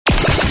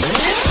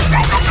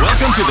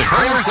to the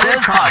CramerSez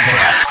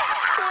podcast.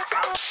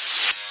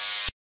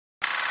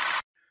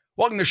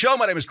 Welcome to the show.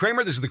 My name is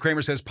Kramer. This is the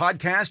CramerSez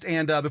podcast.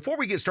 And before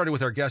we get started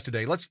with our guest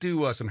today, let's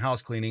do some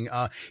house cleaning.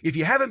 If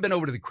you haven't been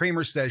over to the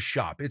CramerSez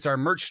shop, it's our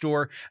merch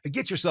store.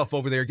 Get yourself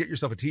over there. Get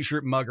yourself a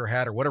t-shirt, mug, or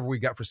hat, or whatever we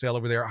got for sale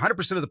over there.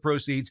 100% of the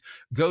proceeds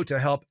go to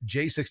help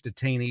J6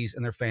 detainees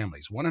and their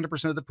families.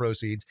 100% of the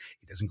proceeds.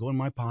 It doesn't go in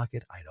my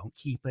pocket. I don't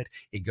keep it.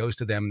 It goes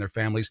to them and their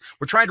families.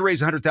 We're trying to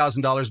raise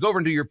 $100,000. Go over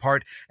and do your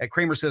part at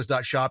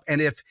CramerSez.shop.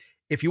 And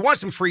if you want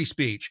some free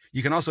speech,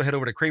 you can also head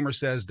over to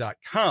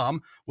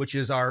CramerSez.com, which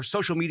is our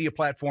social media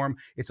platform.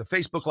 It's a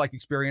Facebook-like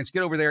experience.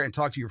 Get over there and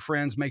talk to your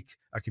friends, make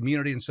a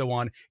community, and so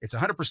on. It's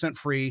 100%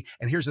 free.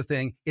 And here's the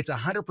thing. It's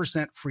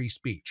 100% free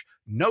speech.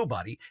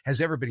 Nobody has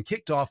ever been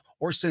kicked off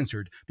or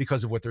censored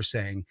because of what they're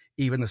saying,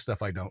 even the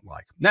stuff I don't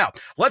like. Now,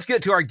 let's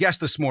get to our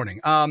guest this morning.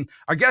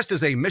 Our guest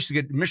is a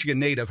Michigan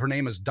native. Her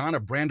name is Donna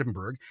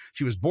Brandenburg.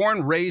 She was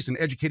born, raised, and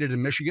educated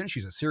in Michigan.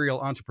 She's a serial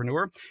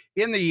entrepreneur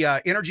in the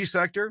energy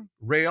sector,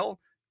 rail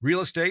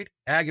estate,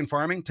 ag and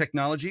farming,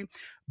 technology.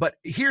 But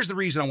here's the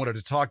reason I wanted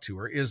to talk to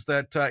her is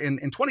that in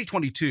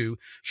 2022,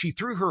 she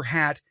threw her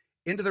hat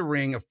into the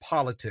ring of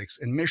politics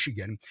in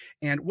Michigan.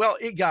 And, well,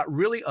 it got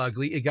really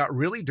ugly. It got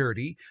really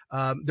dirty.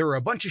 There were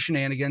a bunch of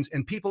shenanigans,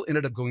 and people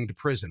ended up going to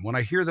prison. When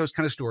I hear those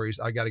kind of stories,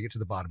 I got to get to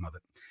the bottom of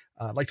it.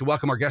 I'd like to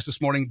welcome our guest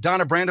this morning,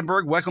 Donna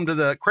Brandenburg. Welcome to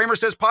the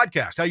CramerSez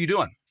podcast. How you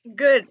doing?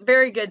 Good.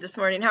 Very good this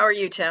morning. How are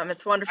you, Tim?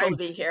 It's wonderful to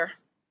be here.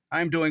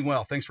 I'm doing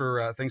well. Thanks for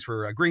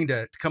agreeing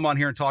to come on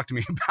here and talk to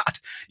me about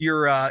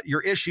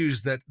your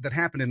issues that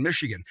happened in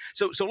Michigan.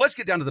 So let's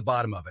get down to the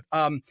bottom of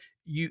it.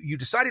 You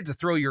decided to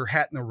throw your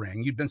hat in the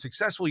ring. You'd been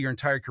successful your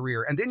entire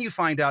career, and then you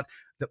find out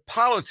that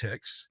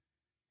politics,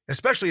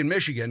 especially in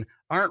Michigan,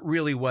 aren't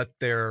really what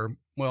they're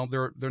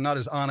not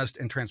as honest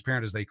and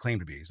transparent as they claim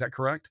to be. Is that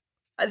correct?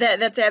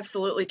 That's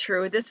absolutely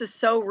true. This is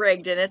so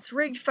rigged, and it's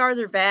rigged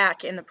farther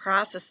back in the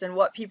process than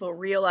what people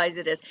realize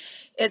it is.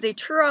 As a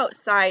true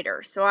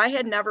outsider, so I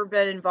had never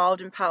been involved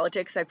in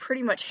politics. I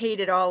pretty much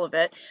hated all of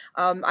it.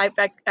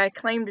 I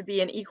claim to be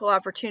an equal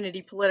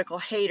opportunity political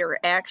hater,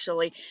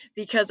 actually,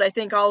 because I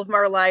think all of them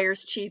are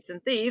liars, cheats,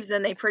 and thieves,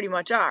 and they pretty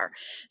much are.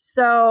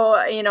 So,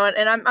 and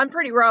I'm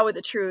pretty raw with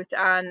the truth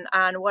on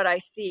what I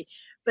see.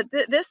 But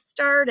this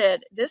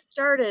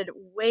started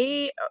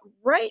way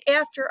right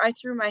after I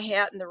threw my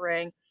hat in the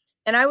ring,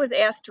 and I was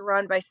asked to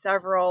run by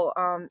several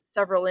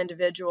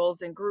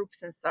individuals and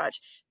groups and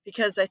such,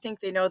 because I think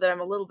they know that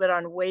I'm a little bit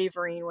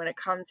unwavering when it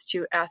comes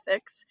to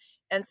ethics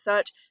and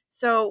such.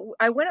 So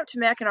I went up to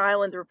Mackinac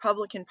Island, the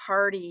Republican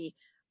Party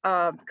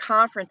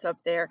conference up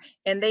there,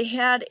 and they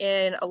had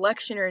an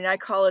electioneering. I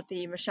call it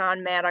the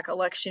Michon Maddock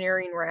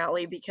electioneering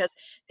rally, because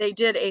they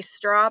did a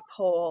straw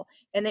poll,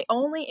 and they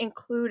only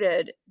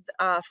included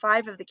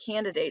 5 of the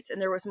candidates,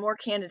 and there was more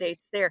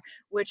candidates there,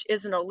 which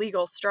is an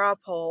illegal straw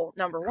poll,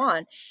 number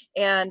one,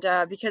 and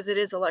because it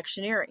is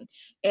electioneering.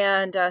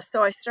 And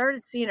so I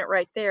started seeing it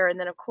right there, and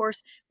then of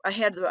course we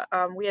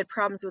had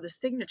problems with the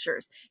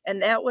signatures,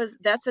 and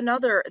that's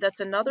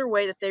another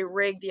way that they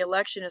rigged the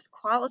election, is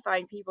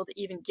qualifying people to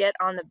even get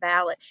on the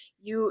ballot.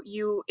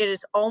 It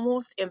is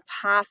almost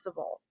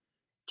impossible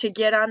to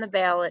get on the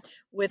ballot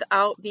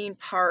without being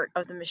part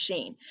of the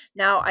machine.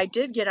 Now, I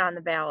did get on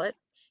the ballot,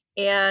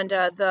 and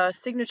the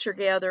signature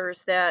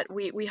gatherers that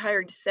we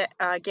hired,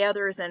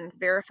 gatherers and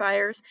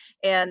verifiers,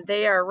 and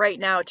they are right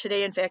now,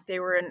 today, in fact, they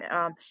were in,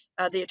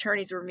 the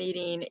attorneys were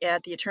meeting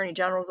at the Attorney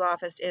General's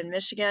office in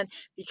Michigan,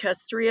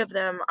 because 3 of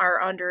them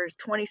are under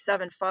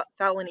 27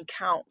 felony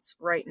counts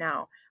right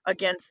now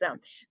against them.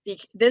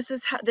 This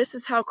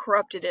is how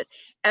corrupt it is.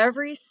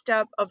 Every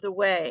step of the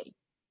way,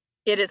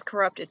 it is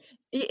corrupted.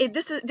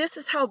 This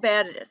is how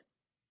bad it is.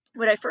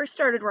 When I first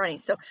started running,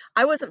 so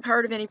I wasn't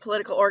part of any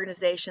political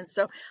organization,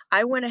 so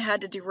I went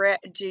ahead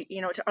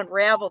to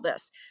unravel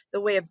this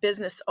the way a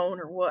business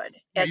owner would.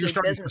 Yeah, you're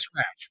starting from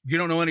scratch. You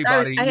don't know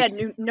anybody. I had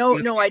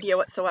no idea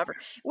whatsoever,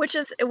 which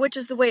is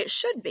the way it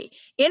should be.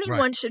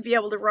 Anyone should be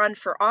able to run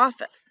for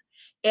office.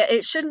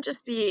 It shouldn't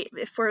just be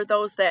for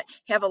those that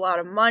have a lot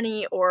of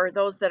money or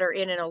those that are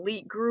in an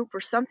elite group or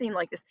something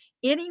like this.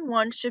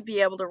 Anyone should be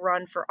able to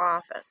run for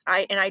office.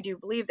 I do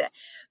believe that.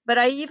 But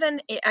I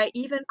even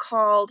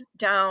called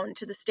down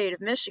to the state of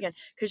Michigan,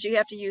 because you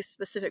have to use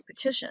specific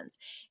petitions.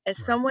 As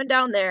someone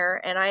down there,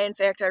 and I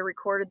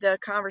recorded the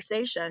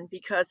conversation,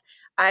 because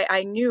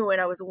I knew and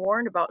I was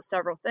warned about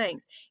several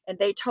things. And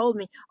they told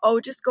me,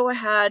 oh, just go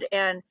ahead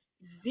and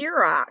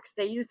Xerox,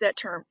 they use that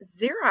term,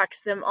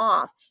 Xerox them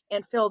off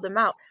and fill them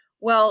out.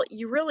 Well,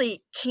 you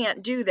really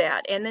can't do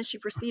that. And then she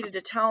proceeded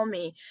to tell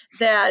me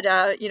that,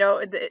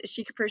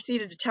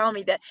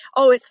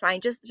 oh, it's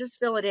fine. Just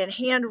fill it in.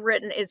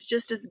 Handwritten is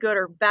just as good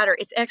or better.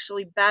 It's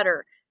actually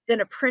better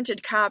than a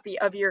printed copy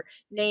of your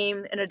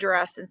name and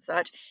address and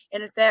such.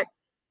 And in fact,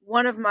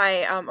 one of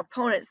my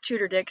opponents,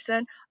 Tudor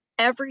Dixon,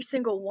 every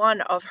single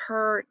one of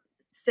her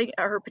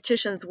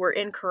petitions were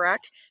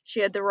incorrect. She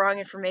had the wrong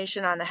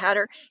information on the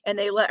header, and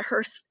they let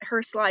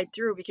her slide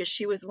through, because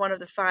she was one of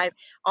the 5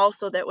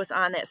 also that was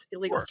on that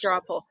illegal straw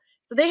poll.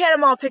 So they had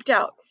them all picked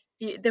out.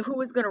 who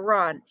was going to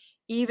run,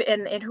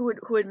 even and who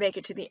would make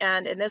it to the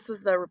end. And this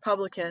was the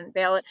Republican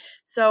ballot.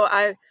 So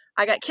I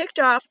got kicked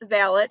off the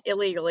ballot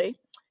illegally.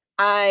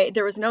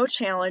 There was no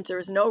challenge, there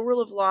was no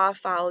rule of law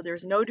followed, there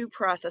was no due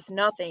process,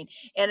 nothing.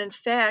 And in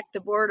fact,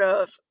 the Board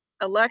of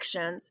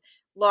Elections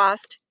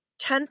lost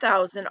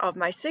 10,000 of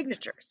my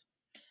signatures.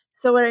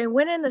 So when I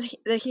went in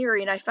the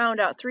hearing, I found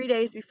out 3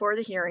 days before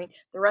the hearing,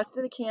 the rest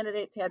of the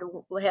candidates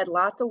had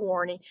lots of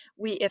warning.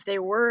 If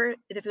there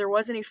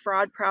was any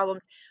fraud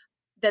problems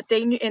that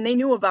they knew, and they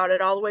knew about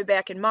it all the way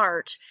back in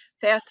March.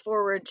 Fast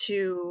forward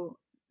to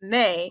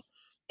May,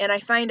 and I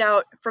find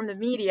out from the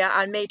media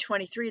on May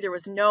 23 there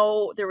was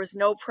no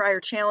prior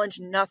challenge,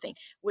 nothing,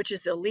 which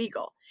is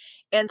illegal.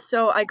 And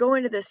so I go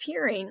into this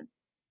hearing,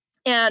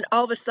 and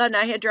all of a sudden,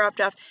 I had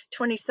dropped off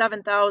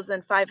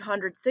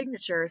 27,500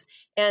 signatures,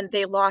 and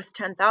they lost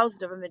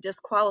 10,000 of them and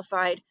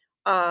disqualified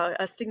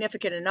a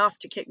significant enough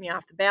to kick me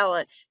off the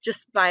ballot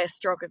just by a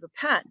stroke of a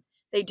pen.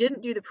 They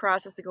didn't do the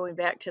process of going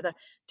back to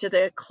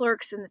the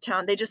clerks in the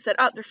town. They just said,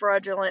 "Oh, they're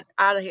fraudulent,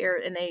 out of here,"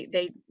 and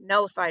they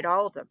nullified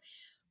all of them.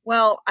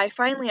 Well, I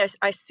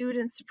sued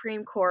in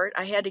Supreme Court.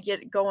 I had to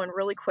get it going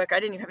really quick. I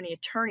didn't even have any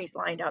attorneys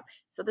lined up,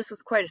 so this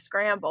was quite a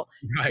scramble.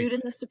 Right. Sued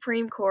in the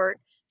Supreme Court.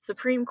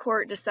 Supreme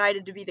Court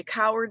decided to be the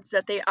cowards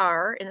that they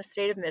are in the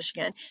state of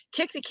Michigan,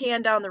 kick the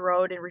can down the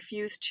road and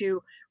refused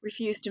to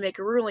make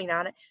a ruling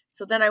on it.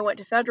 So then I went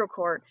to federal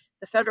court.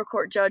 The federal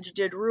court judge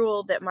did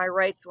rule that my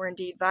rights were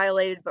indeed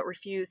violated, but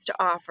refused to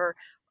offer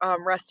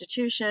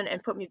restitution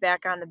and put me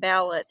back on the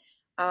ballot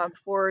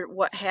for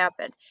what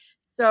happened.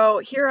 So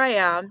here I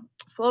am,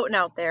 floating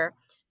out there.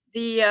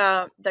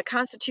 The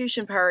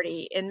Constitution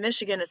Party in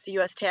Michigan, it's the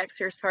U.S.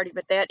 Taxpayers Party,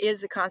 but that is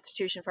the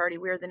Constitution Party.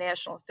 We're the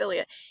national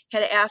affiliate.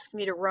 Had asked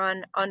me to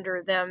run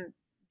under them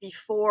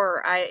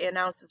before I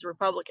announced as a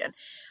Republican,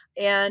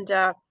 and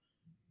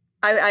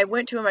I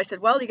went to them. I said,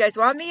 "Well, do you guys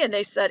want me?" And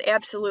they said,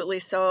 "Absolutely."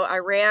 So I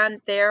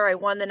ran there. I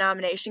won the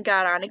nomination.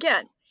 Got on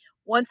again.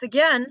 Once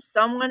again,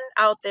 someone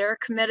out there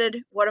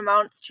committed what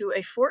amounts to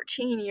a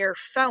 14-year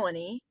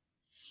felony,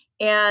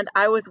 and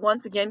I was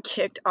once again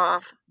kicked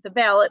off the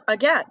ballot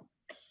again.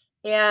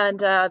 And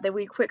then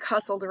we quick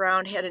hustled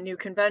around, had a new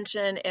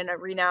convention, and I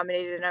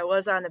renominated, and I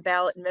was on the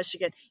ballot in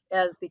Michigan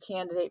as the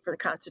candidate for the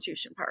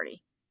Constitution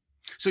Party.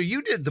 So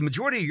you did the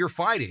majority of your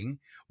fighting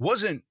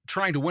wasn't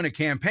trying to win a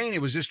campaign;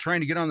 it was just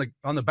trying to get on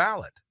the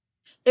ballot.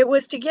 It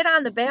was to get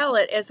on the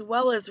ballot as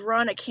well as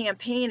run a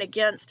campaign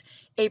against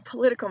a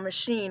political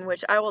machine,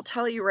 which I will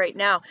tell you right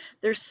now,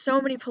 there's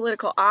so many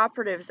political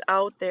operatives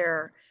out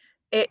there.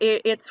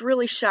 It's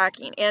really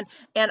shocking. And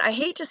I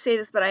hate to say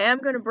this, but I am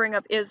going to bring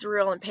up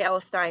Israel and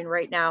Palestine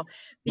right now,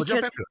 We'll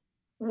jump because into it.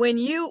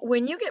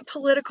 when you get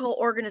political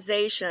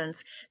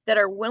organizations that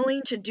are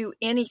willing to do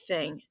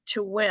anything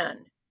to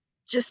win,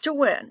 just to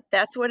win,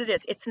 that's what it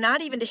is. It's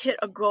not even to hit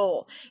a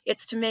goal.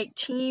 It's to make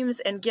teams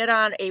and get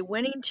on a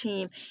winning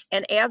team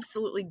and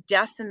absolutely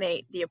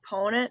decimate the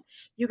opponent.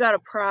 You got a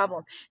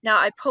problem. Now,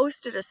 I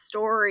posted a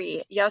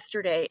story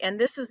yesterday, and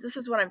this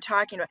is what I'm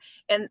talking about.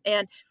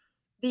 And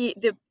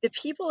the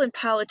people in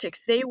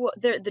politics,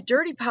 the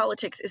dirty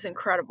politics is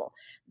incredible.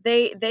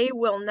 They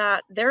will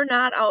not, they're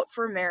not out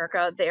for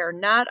America. They are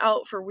not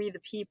out for we the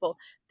people.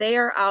 They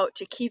are out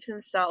to keep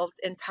themselves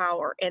in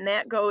power, and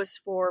that goes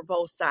for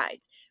both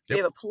sides. We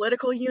Yep. have a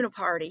political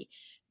uniparty.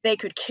 They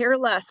could care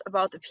less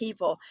about the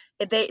people.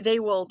 They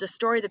will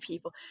destroy the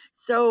people.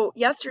 So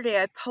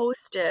yesterday I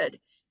posted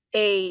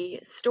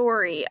a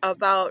story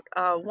about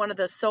one of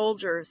the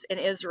soldiers in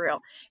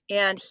Israel,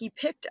 and he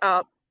picked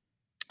up,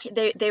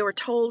 they were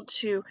told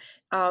to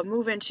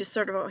move into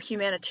sort of a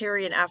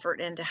humanitarian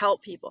effort and to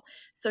help people.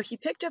 So he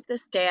picked up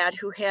this dad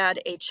who had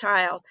a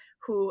child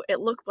who it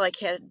looked like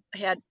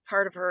had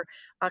part of her,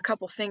 a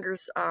couple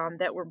fingers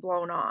that were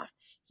blown off.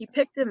 He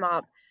picked them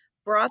up,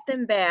 brought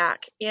them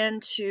back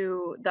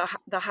into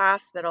the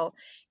hospital,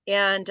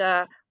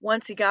 and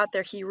once he got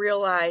there, he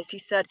realized, he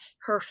said,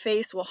 "Her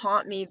face will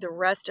haunt me the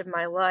rest of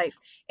my life."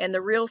 And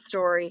the real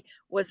story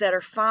was that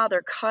her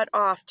father cut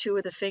off two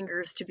of the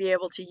fingers to be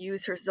able to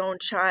use his own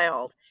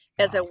child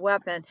as a Wow.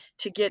 weapon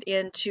to get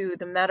into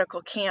the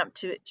medical camp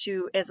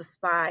to as a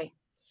spy.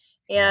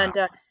 Wow.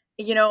 And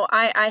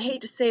I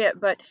hate to say it,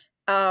 but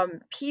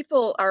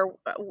people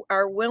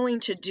are willing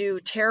to do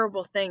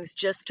terrible things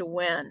just to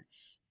win,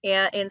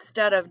 and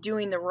instead of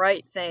doing the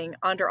right thing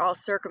under all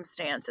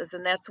circumstances.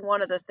 And that's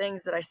one of the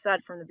things that I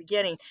said from the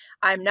beginning.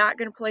 I'm not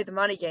going to play the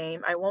money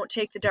game. I won't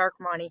take the dark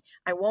money.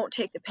 I won't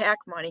take the PAC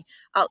money.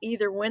 I'll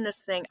either win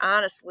this thing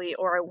honestly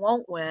or I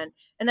won't win.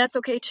 And that's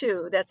okay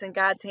too. That's in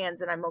God's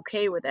hands, and I'm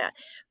okay with that.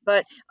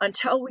 But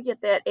until we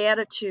get that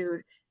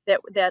attitude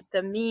that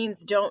the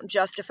means don't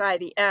justify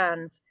the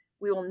ends,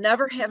 we will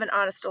never have an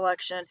honest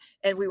election,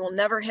 and we will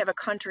never have a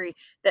country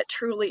that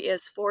truly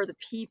is for the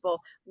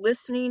people,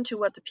 listening to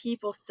what the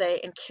people say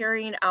and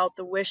carrying out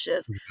the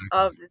wishes Exactly.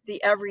 of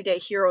the everyday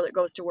hero that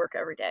goes to work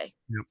every day.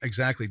 Yep,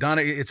 exactly.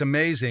 Donna, it's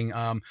amazing.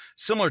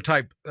 Similar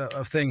type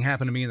of thing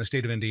happened to me in the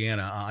state of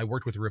Indiana. I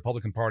worked with the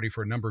Republican Party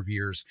for a number of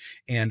years,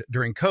 and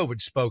during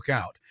COVID spoke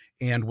out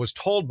and was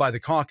told by the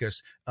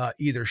caucus,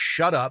 either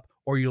shut up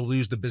or you'll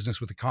lose the business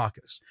with the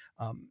caucus.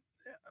 Um,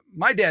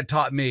 my dad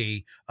taught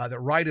me that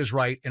right is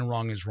right and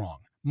wrong is wrong.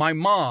 My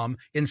mom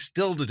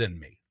instilled it in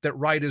me that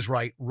right is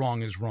right,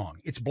 wrong is wrong.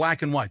 It's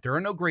black and white. There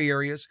are no gray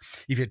areas.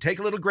 If you take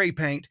a little gray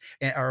paint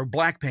or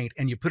black paint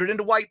and you put it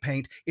into white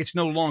paint, it's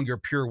no longer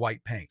pure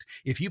white paint.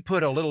 If you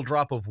put a little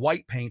drop of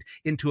white paint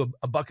into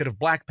a bucket of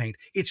black paint,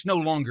 it's no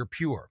longer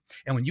pure.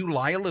 And when you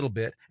lie a little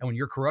bit and when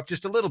you're corrupt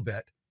just a little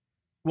bit,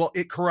 well,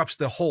 it corrupts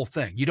the whole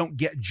thing. You don't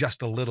get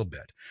just a little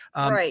bit.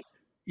 Right.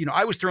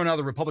 I was thrown out of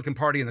the Republican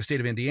Party in the state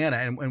of Indiana.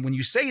 And when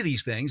you say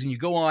these things and you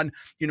go on,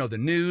 the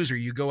news, or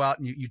you go out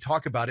and you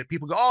talk about it,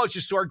 people go, oh, it's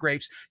just sour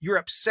grapes. You're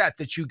upset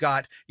that you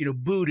got,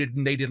 booted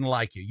and they didn't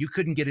like you. You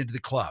couldn't get into the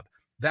club.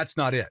 That's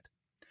not it.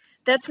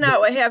 That's not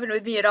what happened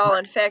with me at all.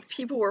 In fact,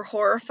 people were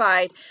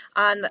horrified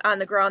on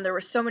the ground. There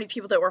were so many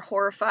people that were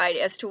horrified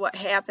as to what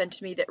happened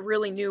to me that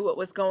really knew what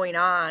was going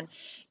on.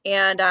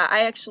 And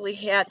I actually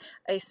had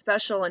a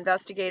special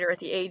investigator at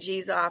the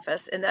AG's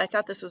office, and I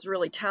thought this was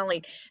really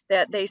telling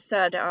that they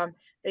said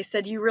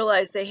you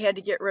realize they had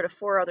to get rid of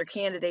 4 other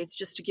candidates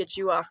just to get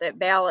you off that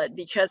ballot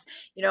because,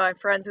 I'm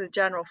friends with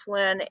General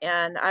Flynn,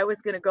 and I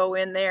was going to go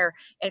in there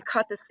and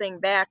cut this thing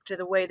back to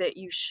the way that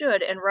you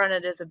should and run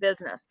it as a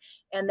business.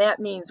 And that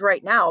means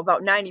right now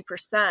about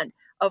 90%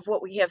 of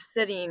what we have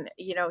sitting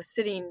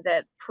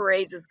that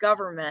parades as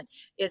government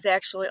is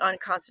actually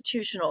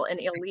unconstitutional and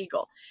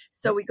illegal.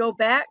 So we go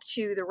back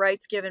to the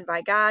rights given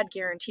by God,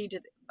 guaranteed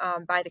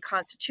by the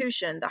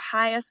Constitution, the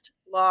highest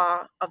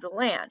law of the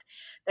land.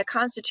 The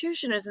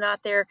Constitution is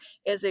not there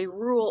as a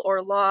rule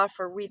or law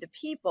for we the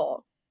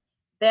people.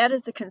 That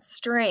is the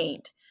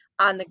constraint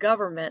on the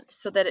government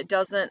so that it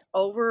doesn't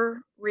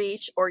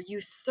overreach or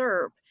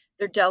usurp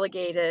their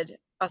delegated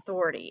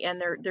authority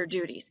and their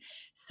duties.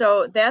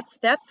 So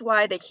that's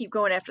why they keep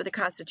going after the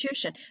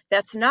Constitution.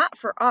 That's not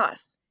for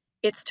us.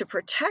 It's to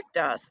protect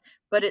us,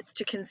 but it's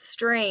to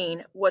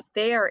constrain what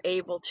they are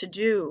able to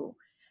do,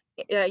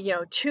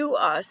 to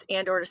us,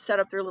 and or to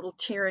set up their little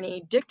tyranny Well,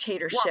 a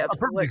dictatorships,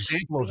 perfect which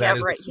example of we that have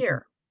is, right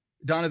here.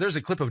 Donna, there's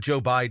a clip of Joe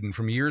Biden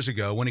from years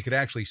ago when he could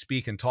actually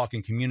speak and talk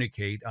and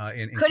communicate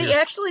and Could he clear.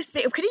 actually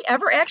speak? Could he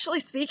ever actually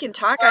speak and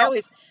talk? I Well,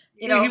 always,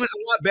 he was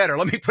a lot better.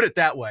 Let me put it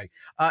that way.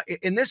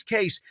 In this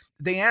case,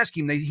 they ask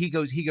him, he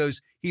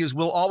goes,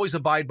 we'll always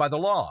abide by the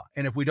law.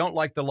 And if we don't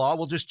like the law,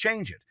 we'll just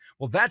change it.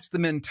 Well, that's the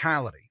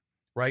mentality,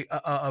 right?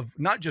 Of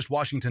not just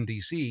Washington,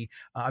 D.C.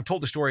 I've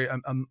told the story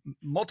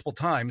multiple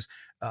times.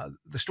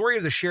 The story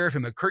of the sheriff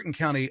in McCurtain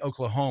County,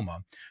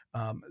 Oklahoma,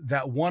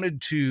 that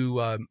wanted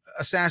to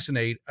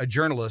assassinate a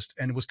journalist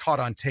and was caught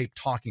on tape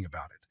talking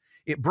about it.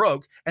 It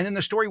broke, and then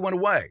the story went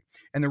away.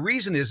 And the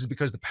reason is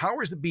because the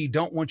powers that be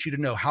don't want you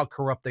to know how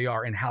corrupt they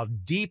are and how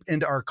deep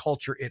into our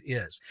culture it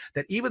is,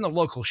 that even the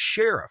local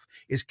sheriff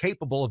is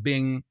capable of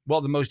being,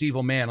 well, the most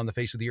evil man on the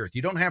face of the earth.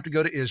 You don't have to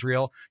go to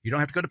Israel. You don't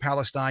have to go to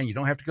Palestine. You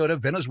don't have to go to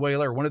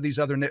Venezuela or one of these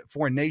other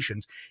foreign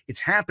nations. It's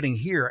happening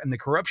here, and the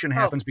corruption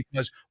happens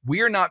because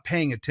we're not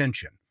paying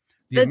attention.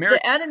 The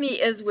enemy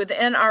is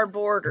within our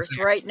borders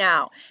right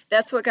now.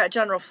 That's what got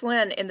General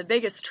Flynn in the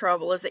biggest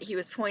trouble, is that he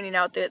was pointing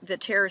out the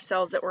terror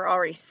cells that were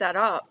already set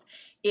up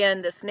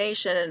in this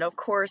nation. And of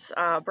course,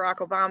 Barack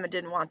Obama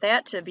didn't want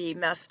that to be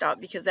messed up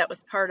because that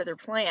was part of their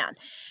plan.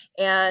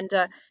 And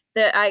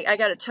I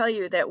got to tell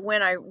you that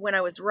when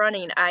I was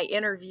running, I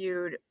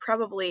interviewed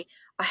probably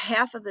a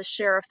half of the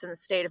sheriffs in the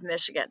state of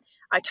Michigan.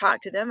 I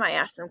talked to them, I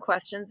asked them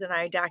questions, and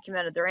I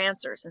documented their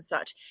answers and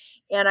such.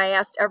 And I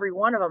asked every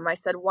one of them, I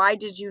said, why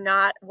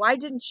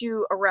didn't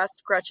you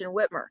arrest Gretchen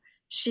Whitmer?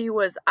 She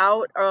was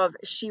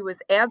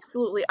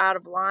absolutely out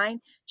of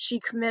line. She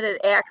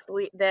committed acts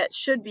that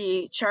should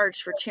be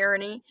charged for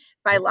tyranny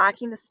by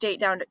locking the state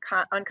down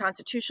to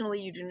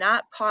unconstitutionally. You do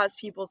not pause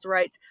people's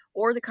rights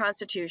or the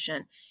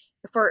Constitution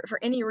for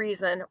any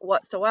reason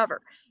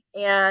whatsoever.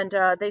 And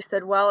they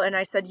said, well, and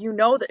I said,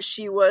 that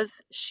she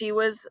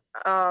was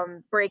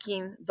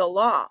breaking the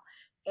law.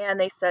 And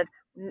they said,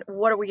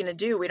 what are we going to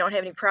do? We don't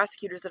have any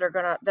prosecutors that are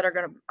going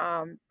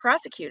to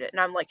prosecute it.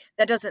 And I'm like,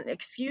 that doesn't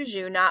excuse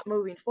you not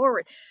moving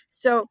forward.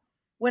 So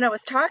when I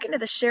was talking to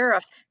the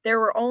sheriffs,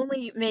 there were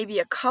only maybe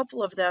a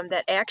couple of them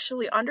that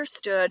actually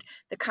understood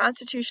the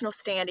constitutional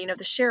standing of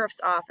the sheriff's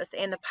office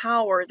and the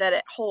power that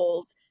it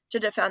holds to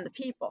defend the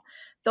people.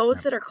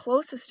 Those that are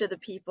closest to the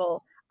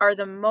people are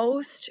the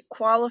most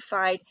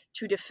qualified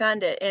to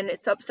defend it. And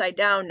it's upside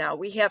down now.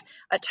 We have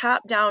a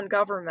top-down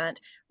government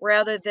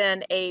rather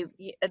than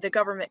the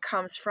government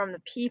comes from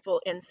the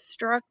people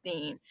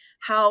instructing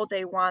how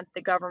they want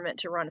the government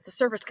to run. It's a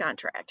service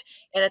contract,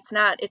 and it's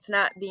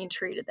not being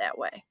treated that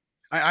way.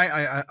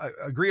 I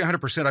agree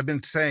 100%. I've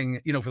been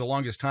saying, for the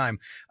longest time,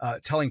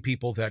 telling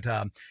people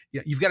that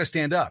you've got to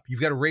stand up.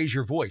 You've got to raise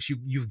your voice.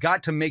 You've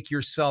got to make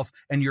yourself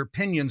and your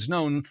opinions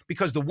known,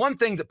 because the one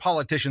thing that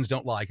politicians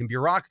don't like and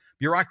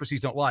bureaucracies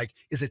don't like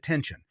is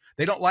attention.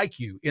 They don't like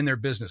you in their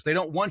business. They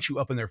don't want you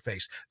up in their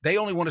face. They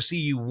only want to see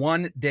you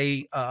one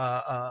day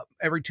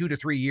every 2 to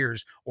 3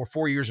 years or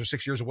 4 years or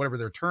 6 years or whatever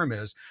their term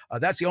is.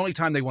 That's the only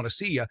time they want to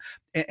see you.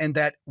 And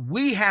that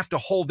we have to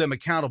hold them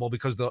accountable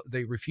because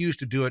they refuse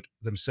to do it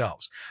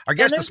themselves. Our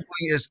guest this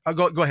morning is,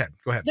 go ahead.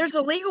 There's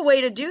a legal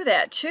way to do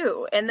that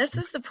too. And this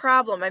is the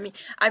problem. I mean,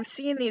 I'm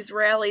seeing these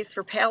rallies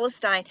for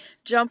Palestine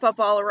jump up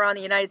all around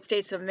the United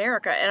States of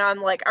America. And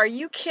I'm like, are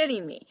you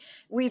kidding me?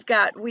 We've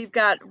got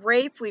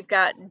rape, we've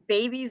got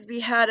babies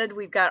beheaded,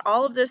 we've got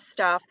all of this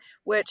stuff,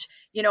 which,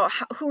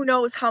 who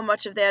knows how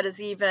much of that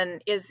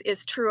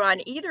is true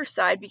on either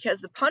side,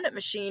 because the pundit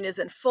machine is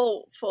in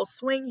full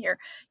swing here,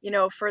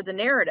 for the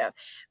narrative.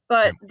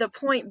 But the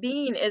point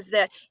being is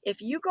that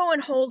if you go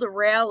and hold a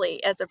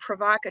rally as a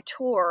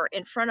provocateur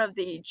in front of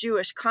the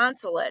Jewish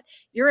consulate,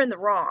 you're in the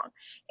wrong.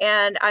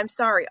 And I'm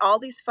sorry, all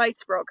these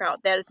fights broke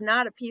out. That is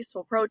not a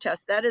peaceful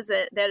protest. That is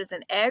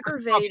an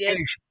aggravated.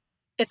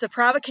 It's a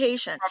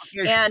provocation.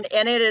 And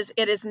it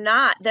is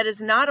not, that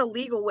is not a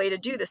legal way to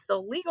do this.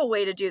 The legal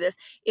way to do this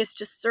is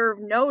to serve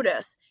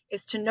notice,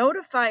 is to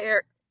notify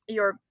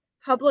your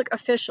public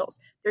officials.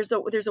 There's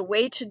a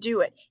way to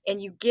do it,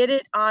 and you get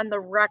it on the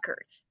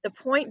record. The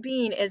point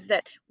being is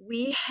that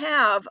we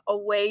have a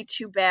way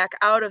to back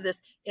out of this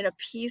in a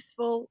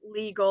peaceful,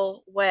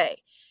 legal way.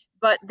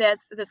 But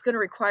that's going to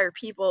require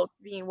people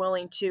being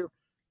willing to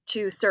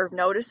serve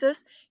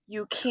notices.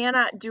 You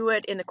cannot do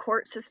it in the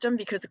court system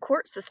because the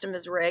court system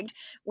is rigged.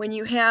 When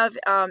you have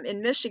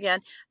in Michigan,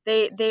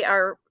 they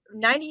are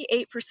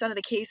 98% of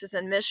the cases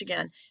in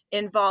Michigan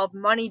involve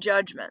money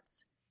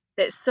judgments.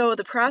 So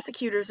the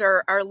prosecutors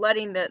are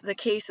letting the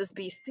cases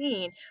be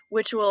seen,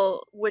 which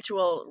will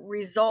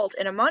result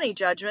in a money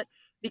judgment,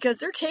 because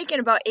they're taking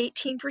about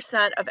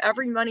 18% of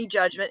every money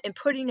judgment and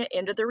putting it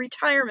into the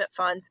retirement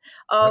funds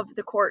of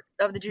the courts,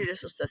 of the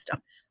judicial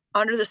system,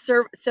 under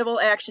the civil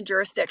action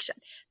jurisdiction.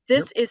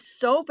 This is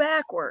so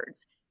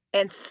backwards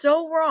and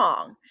so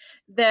wrong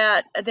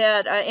that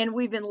and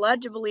we've been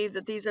led to believe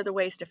that these are the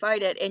ways to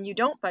fight it, and you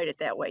don't fight it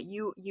that way.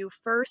 You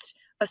first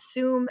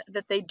assume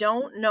that they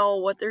don't know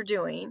what they're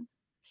doing.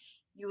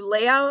 You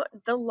lay out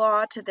the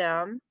law to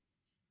them.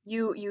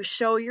 You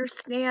show your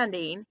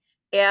standing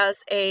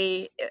as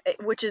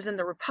which is in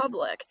the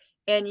republic,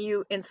 and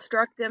you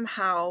instruct them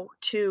how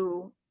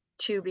to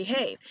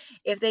behave.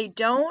 If they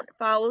don't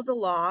follow the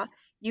law,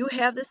 you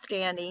have the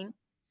standing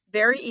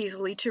very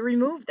easily to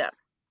remove them.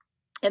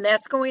 And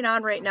that's going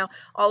on right now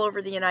all over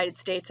the United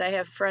States. I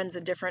have friends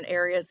in different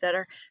areas that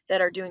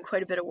are doing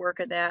quite a bit of work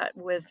of that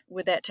with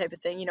that type of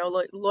thing.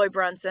 Lloyd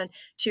Brunson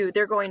too.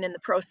 They're going in the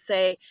pro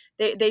se.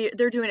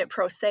 They're doing it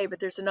pro se,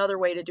 but there's another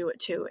way to do it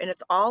too. And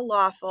it's all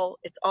lawful.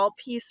 It's all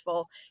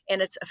peaceful,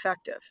 and it's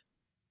effective.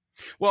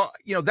 Well,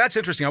 that's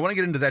interesting. I want to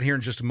get into that here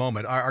in just a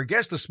moment. Our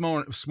guest this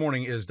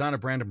morning is Donna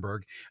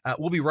Brandenburg.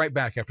 We'll be right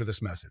back after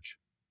this message.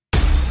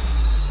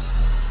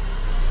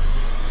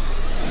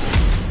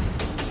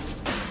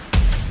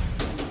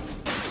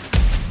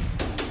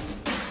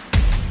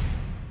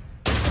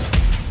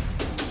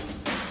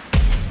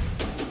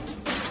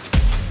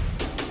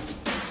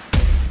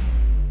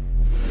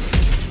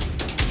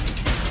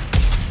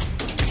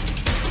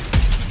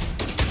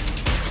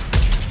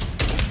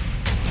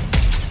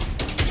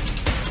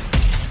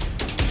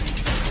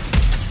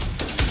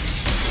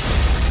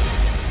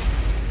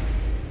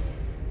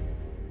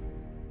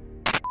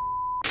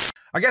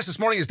 Our guest this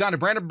morning is Donna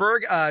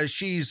Brandenburg.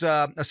 She's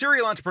a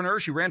serial entrepreneur.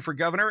 She ran for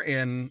governor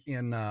in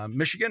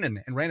Michigan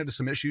and ran into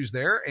some issues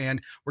there. And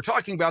we're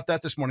talking about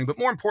that this morning. But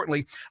more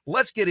importantly,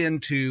 let's get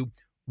into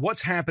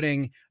what's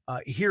happening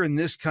here in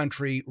this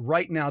country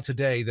right now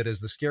today. That is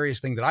the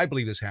scariest thing that I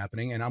believe is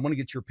happening. And I want to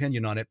get your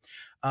opinion on it.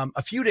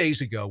 A few days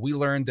ago, we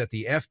learned that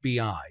the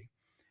FBI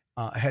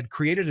had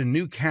created a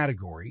new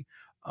category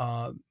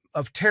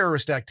of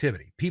terrorist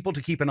activity, people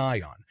to keep an eye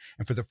on.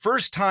 And for the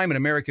first time in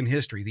American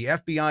history, the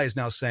FBI is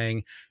now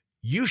saying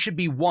you should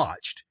be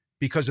watched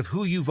because of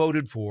who you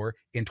voted for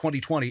in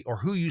 2020 or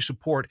who you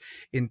support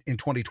in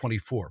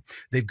 2024.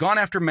 They've gone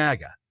after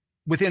MAGA.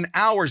 Within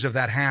hours of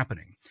that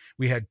happening,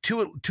 we had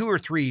two or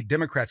three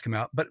Democrats come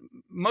out, but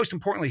most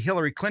importantly,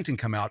 Hillary Clinton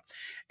come out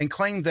and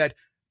claim that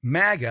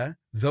MAGA,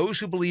 those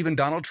who believe in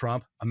Donald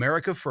Trump,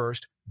 America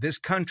first, this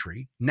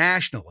country,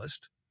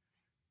 nationalist,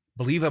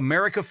 believe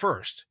America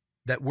first,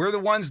 that we're the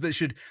ones that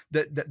should,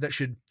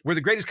 we're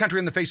the greatest country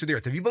on the face of the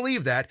earth. If you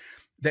believe that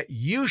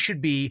you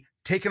should be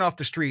taken off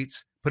the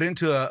streets, put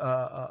into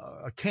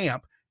a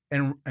camp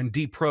and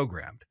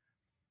deprogrammed.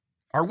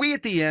 Are we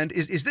at the end?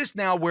 Is this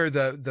now where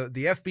the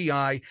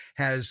FBI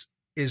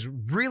is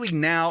really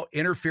now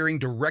interfering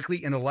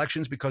directly in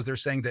elections because they're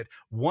saying that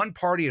one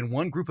party and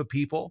one group of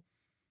people,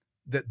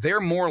 that they're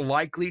more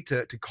likely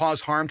to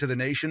cause harm to the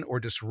nation or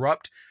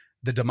disrupt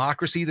the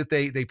democracy that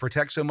they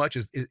protect so much?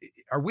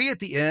 Are we at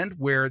the end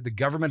where the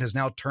government has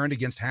now turned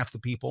against half the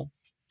people?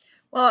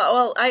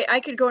 Well, I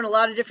could go in a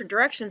lot of different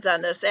directions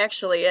on this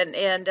actually,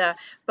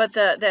 but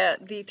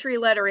the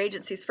three-letter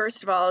agencies,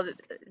 first of all,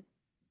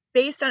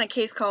 based on a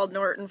case called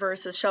Norton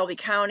versus Shelby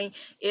County,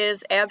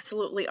 is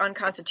absolutely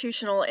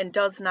unconstitutional and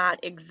does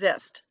not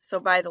exist. So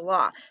by the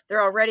law,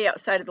 they're already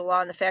outside of the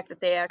law in the fact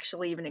that they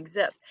actually even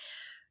exist.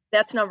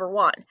 That's number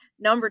one.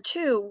 Number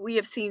two, we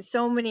have seen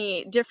so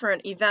many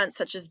different events,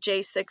 such as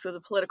J6 with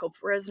the political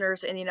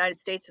prisoners in the United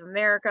States of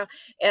America,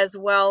 as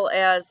well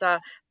as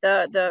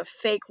the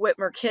fake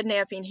Whitmer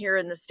kidnapping here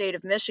in the state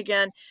of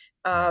Michigan.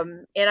 Right.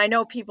 And I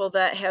know people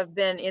that have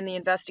been in the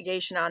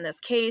investigation on this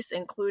case,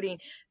 including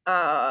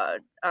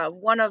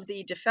one of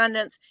the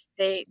defendants.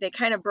 They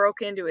kind of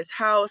broke into his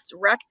house,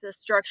 wrecked the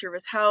structure of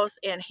his house,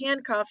 and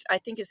handcuffed, I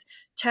think, his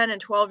 10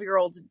 and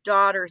 12-year-old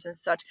daughters and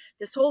such.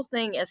 This whole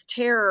thing is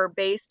terror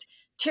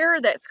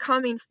that's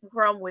coming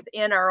from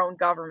within our own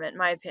government, in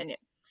my opinion.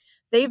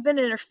 They've been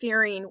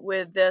interfering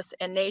with this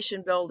and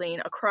nation building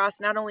across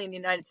not only in the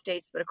United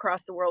States, but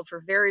across the world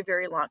for very,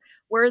 very long.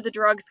 Where are the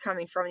drugs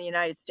coming from in the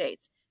United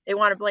States? They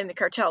want to blame the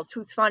cartels.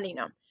 Who's funding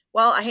them?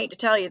 Well, I hate to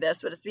tell you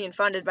this, but it's being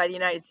funded by the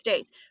United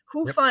States.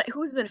 Yep.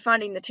 Who's been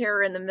funding the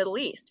terror in the Middle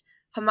East?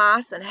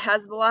 Hamas and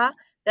Hezbollah.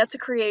 That's a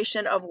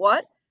creation of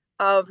what?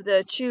 Of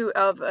the two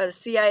of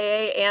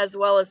CIA as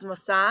well as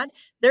Mossad.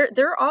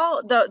 They're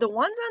all the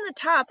ones on the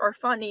top are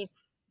funding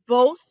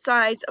both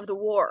sides of the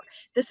war.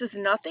 This is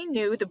nothing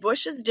new. The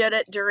Bushes did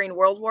it during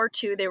World War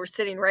II. They were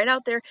sitting right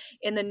out there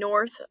in the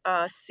North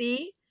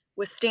Sea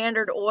with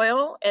Standard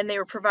Oil, and they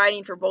were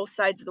providing for both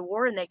sides of the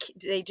war, and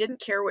they didn't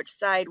care which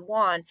side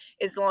won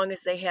as long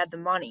as they had the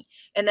money.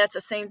 And that's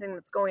the same thing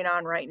that's going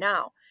on right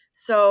now.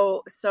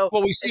 So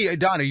Well, we see, it's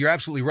Donna, you're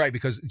absolutely right,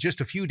 because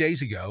just a few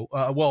days ago,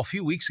 a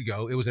few weeks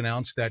ago, it was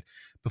announced that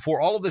before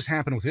all of this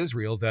happened with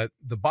Israel, that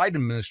the Biden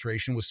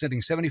administration was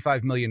sending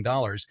 $75 million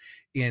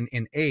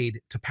in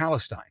aid to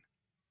Palestine.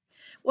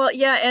 Well,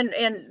 yeah,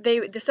 and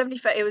the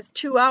 75, it was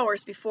 2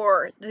 hours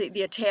before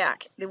the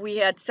attack. We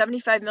had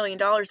 $75 million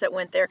that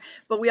went there,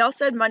 but we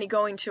also had money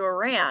going to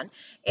Iran,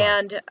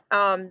 Right.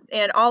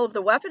 and all of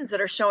the weapons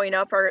that are showing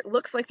up are, it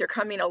looks like they're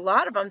coming, a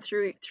lot of them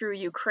through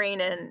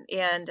Ukraine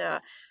and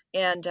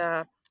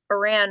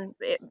Iran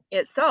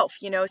itself,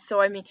 you know. So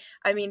I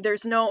mean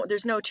there's no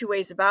two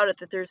ways about it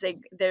that there's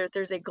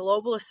a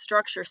globalist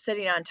structure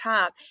sitting on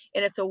top,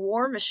 and it's a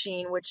war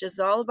machine, which is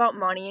all about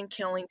money and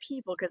killing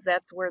people because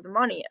that's where the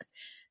money is.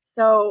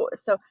 So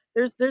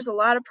there's a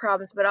lot of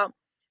problems, but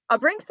I'll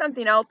bring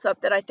something else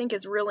up that I think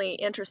is really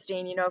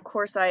interesting. You know, of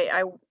course,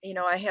 I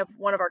have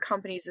one of our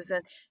companies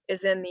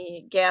is in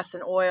the gas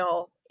and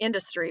oil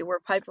industry. We're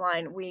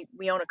pipeline.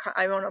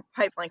 I own a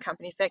pipeline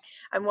company. In fact,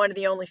 I'm one of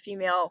the only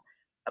female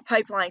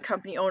pipeline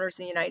company owners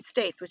in the United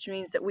States, which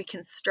means that we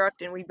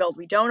construct and we build.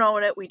 We don't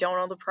own it. We don't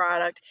own the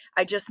product.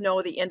 I just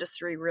know the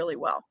industry really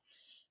well.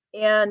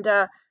 And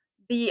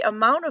the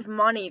amount of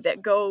money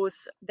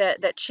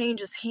that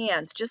changes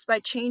hands just by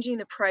changing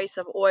the price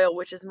of oil,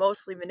 which is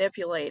mostly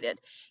manipulated,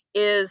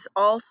 is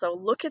also,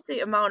 look at the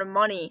amount of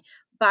money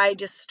by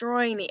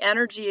destroying the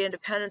energy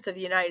independence of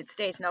the United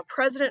States. Now,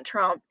 President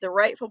Trump, the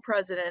rightful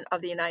president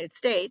of the United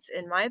States,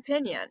 in my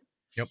opinion,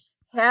 Yep.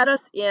 had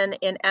us in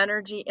an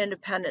energy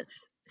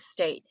independence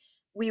state.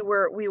 We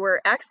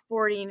were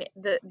exporting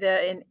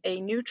in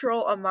a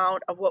neutral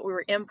amount of what we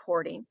were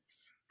importing.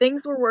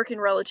 Things were working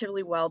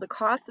relatively well. The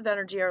costs of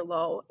energy are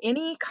low.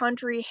 Any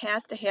country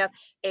has to have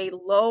a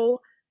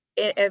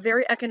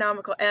very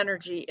economical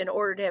energy in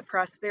order to have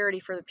prosperity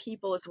for the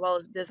people as well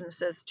as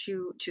businesses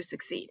to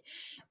succeed.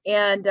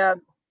 And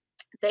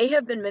they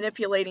have been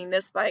manipulating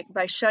this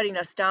by shutting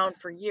us down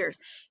for years.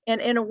 And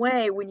in a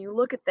way, when you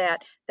look at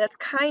that, that's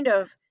kind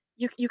of,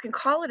 you can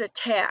call it a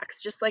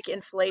tax, just like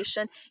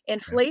inflation. Okay.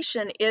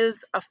 Inflation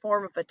is a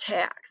form of a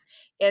tax.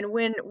 And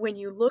when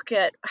you look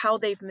at how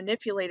they've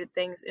manipulated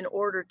things in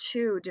order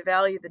to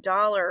devalue the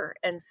dollar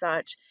and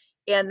such,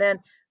 and then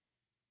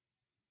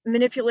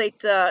manipulate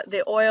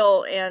the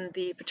oil and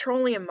the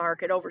petroleum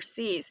market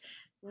overseas,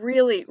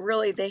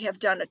 really they have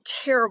done a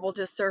terrible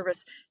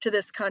disservice to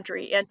this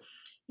country. And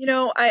you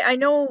know, I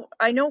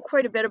know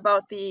quite a bit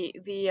about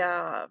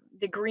the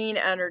green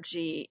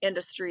energy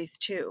industries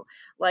too.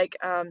 Like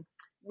I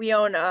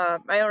own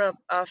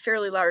a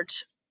fairly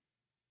large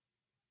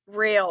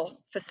rail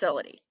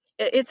facility.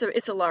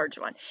 It's a large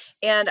one,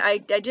 and I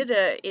did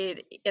an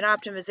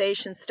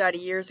optimization study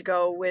years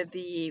ago with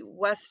the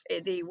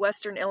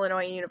Western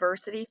Illinois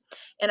University,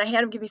 and I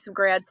had them give me some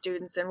grad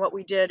students. And what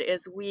we did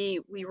is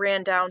we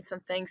ran down some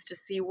things to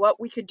see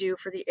what we could do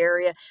for the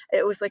area.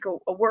 It was like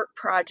a work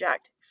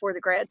project for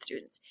the grad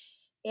students.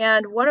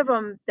 And one of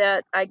them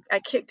that I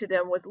kicked to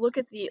them was,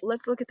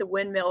 let's look at the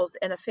windmills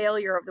and the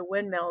failure of the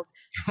windmills.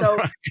 So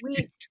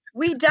Right.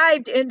 we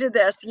dived into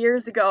this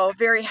years ago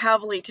very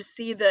heavily to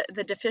see the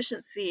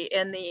deficiency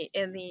in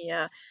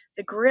the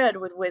grid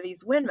with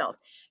these windmills.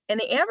 And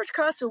the average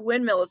cost of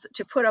windmills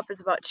to put up is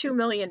about $2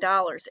 million.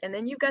 And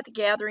then you've got the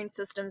gathering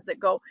systems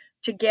that go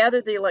to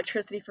gather the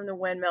electricity from the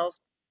windmills.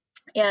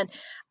 And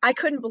I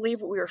couldn't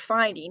believe what we were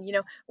finding. You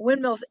know,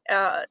 windmills.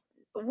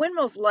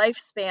 windmill's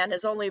lifespan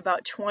is only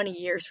about 20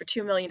 years for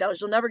 $2 million.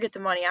 You'll never get the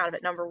money out of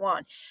it, number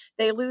one.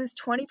 They lose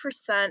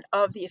 20%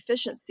 of the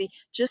efficiency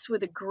just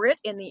with a grit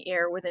in the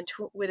air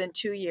within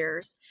 2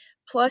 years.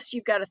 Plus,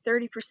 you've got a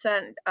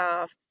 30%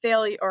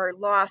 failure or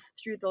loss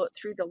through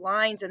the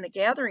lines and the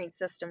gathering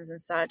systems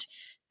and such.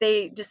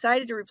 They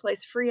decided to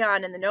replace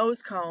Freon in the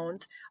nose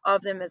cones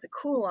of them as a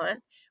coolant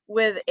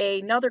with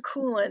another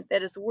coolant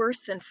that is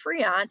worse than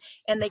Freon,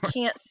 and they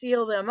can't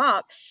seal them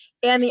up.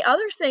 And the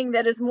other thing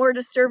that is more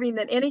disturbing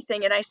than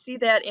anything, and I see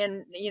that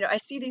I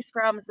see these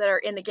problems that are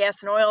in the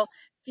gas and oil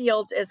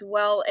fields as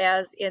well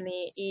as in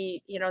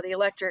the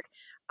electric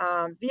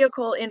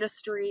vehicle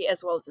industry,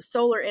 as well as the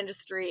solar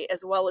industry,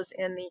 as well as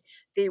in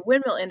the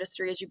windmill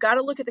industry, is you've got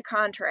to look at the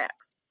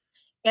contracts.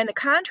 And the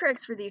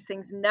contracts for these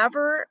things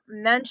never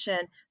mention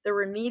the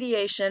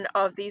remediation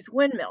of these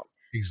windmills.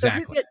 So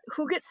Exactly.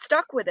 who gets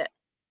stuck with it?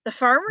 The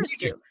farmers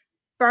We do. do.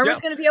 Farmers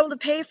Yeah. going to be able to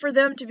pay for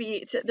them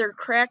their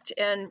cracked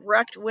and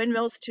wrecked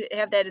windmills to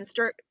have that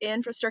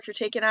infrastructure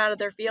taken out of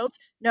their fields?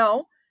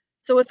 No.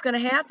 So what's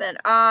going to happen?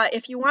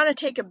 If you want to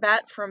take a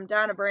bet from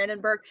Donna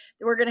Brandenburg,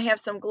 we're going to have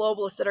some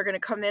globalists that are going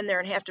to come in there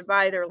and have to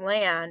buy their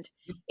land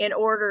in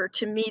order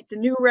to meet the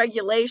new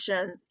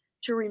regulations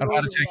to Of how remove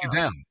to them take it down.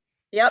 down.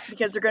 Yep,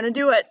 because they're going to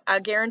do it. I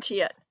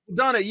guarantee it.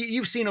 Donna,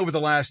 you've seen over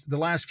the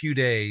last few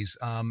days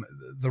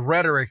the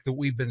rhetoric that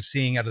we've been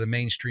seeing out of the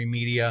mainstream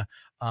media,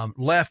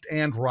 left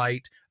and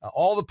right,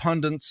 all the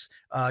pundits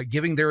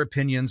giving their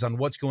opinions on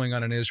what's going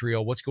on in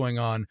Israel, what's going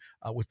on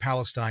with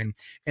Palestine,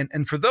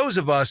 and for those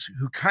of us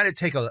who kind of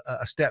take a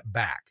step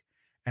back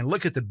and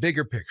look at the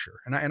bigger picture,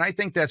 and I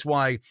think that's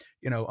why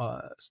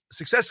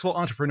successful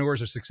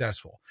entrepreneurs are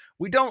successful.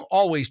 We don't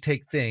always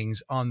take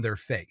things on their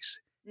face.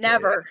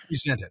 Never.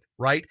 Presented,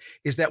 right?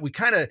 Is that we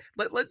kind of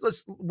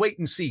let's wait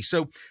and see.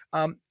 So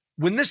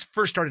when this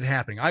first started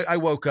happening, I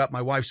woke up,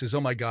 my wife says,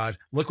 "Oh my God,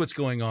 look what's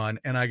going on."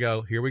 And I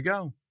go, here we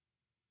go.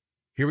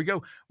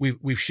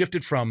 We've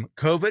shifted from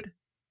COVID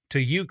to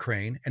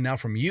Ukraine, and now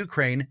from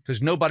Ukraine,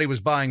 because nobody was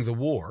buying the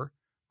war,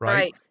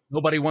 right?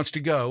 Nobody wants to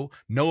go.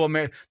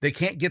 They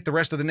can't get the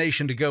rest of the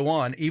nation to go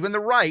on. Even the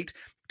right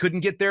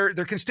couldn't get their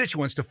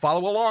constituents to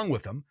follow along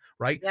with them,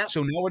 right? Yep.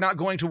 So now we're not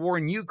going to war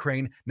in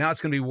Ukraine. Now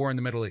it's going to be war in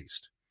the Middle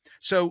East.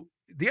 So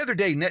the other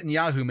day,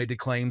 Netanyahu made the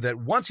claim that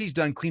once he's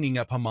done cleaning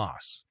up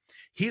Hamas,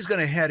 he's going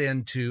to head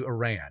into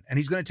Iran and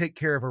he's going to take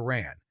care of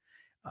Iran.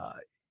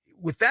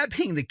 With that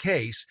being the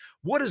case,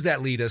 what does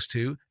that lead us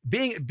to?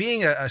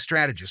 Being a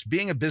strategist,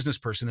 being a business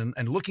person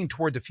and looking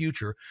toward the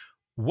future,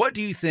 what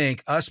do you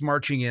think us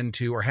marching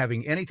into or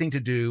having anything to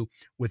do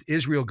with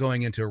Israel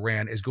going into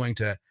Iran is going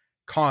to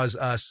cause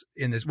us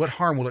in this? What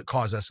harm will it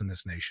cause us in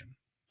this nation?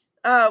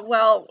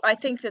 Well, I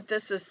think that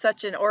this is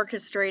such an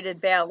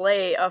orchestrated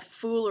ballet of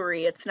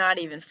foolery. It's not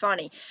even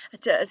funny.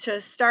 To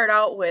start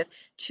out with,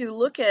 to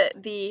look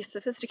at the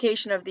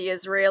sophistication of the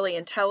Israeli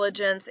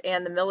intelligence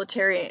and the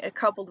military,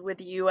 coupled with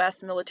the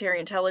U.S. military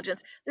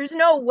intelligence, there's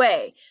no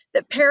way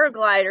that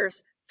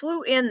paragliders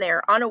flew in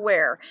there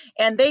unaware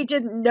and they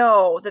didn't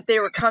know that they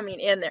were coming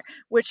in there,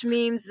 which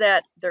means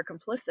that they're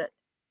complicit.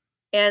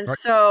 And Right.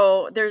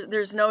 so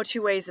there's no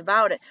two ways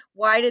about it.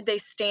 Why did they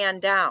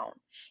stand down?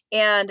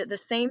 And the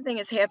same thing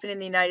is happening in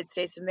the United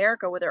States of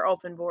America with their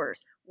open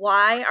borders.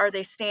 Why are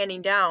they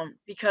standing down?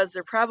 Because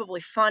they're probably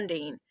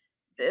funding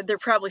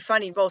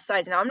both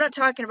sides. Now, I'm not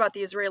talking about the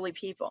Israeli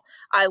people.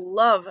 I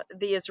love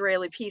the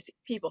Israeli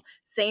people.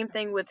 Same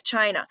thing with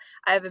China.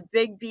 I have a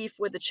big beef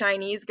with the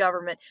Chinese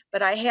government,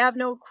 but I have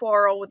no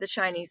quarrel with the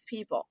Chinese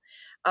people.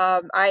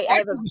 I I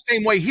have feel the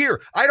same way here.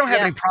 I don't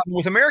have any problem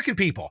with American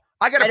people.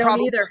 I got a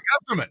problem with the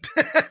government.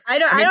 I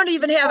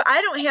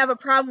don't have a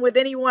problem with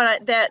anyone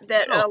that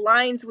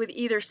aligns with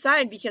either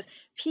side, because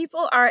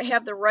people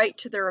have the right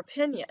to their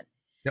opinion.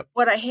 Yep.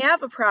 What I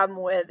have a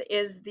problem with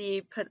is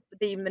the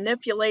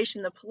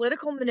manipulation, the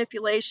political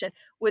manipulation,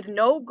 with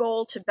no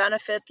goal to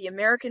benefit the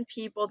American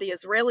people, the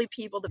Israeli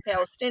people, the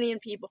Palestinian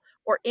people,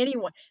 or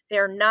anyone.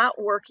 They're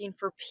not working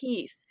for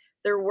peace.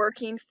 They're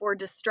working for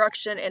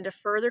destruction and to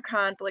further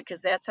conflict,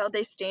 because that's how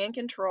they stay in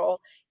control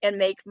and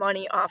make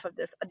money off of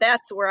this.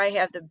 That's where I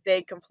have the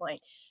big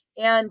complaint.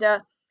 And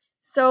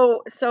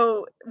so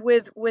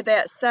with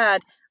that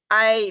said,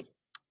 I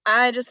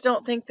just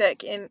don't think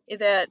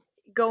that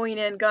going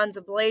in guns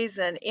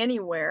a-blazing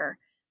anywhere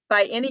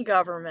by any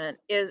government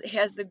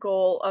has the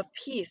goal of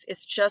peace.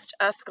 It's just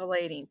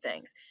escalating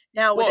things.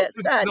 Now, with that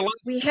said,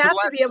 we have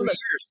to be able to.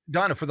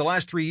 Donna, for the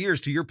last 3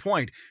 years, to your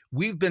point,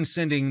 we've been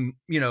sending,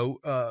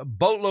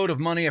 boatload of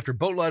money after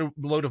boatload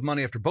of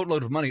money after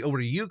boatload of money over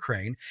to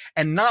Ukraine.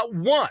 And not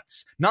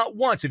once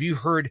have you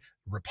heard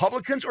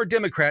Republicans or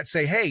Democrats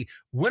say, hey,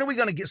 when are we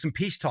going to get some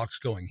peace talks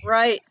going here?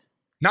 Right.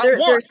 Not one.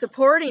 They're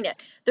supporting it.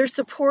 They're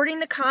supporting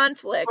the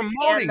conflicts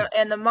Promoting it.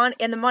 and the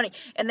money.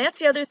 And that's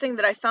the other thing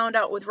that I found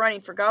out with running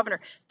for governor.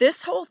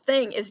 This whole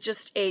thing is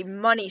just a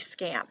money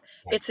scam.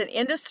 Right. It's an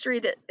industry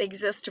that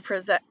exists to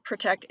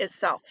protect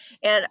itself.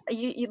 And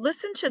you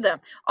listen to them.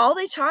 All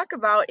they talk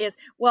about is,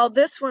 well,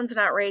 this one's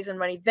not raising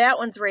money, that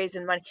one's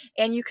raising money,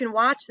 and you can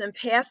watch them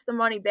pass the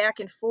money back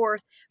and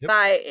forth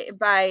Yep.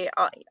 by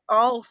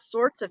all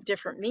sorts of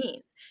different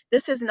means.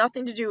 This has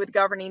nothing to do with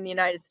governing the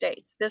United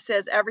States. This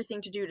has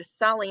everything to do to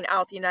selling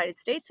out the United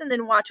States. And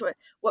then watch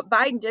what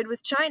Biden did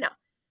with China.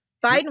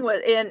 Yep. Biden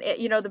was in,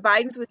 the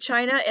Bidens with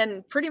China,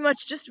 and pretty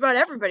much just about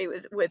everybody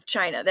with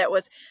China that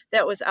was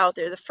out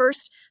there. The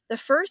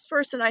first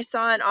person I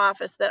saw in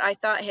office that I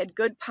thought had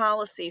good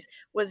policies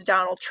was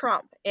Donald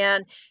Trump,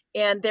 and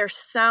their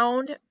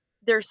sound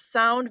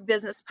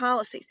business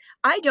policies.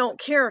 I don't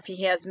care if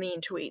he has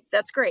mean tweets.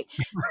 That's great.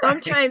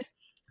 Right.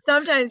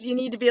 Sometimes you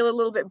need to be a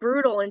little bit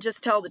brutal and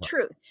just tell the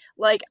truth.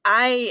 Like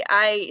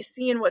I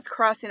seeing what's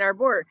crossing our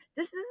border.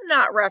 This is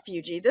not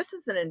refugee. This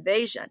is an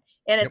invasion,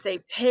 and Yep. it's a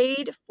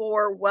paid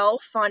for,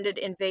 well-funded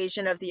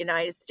invasion of the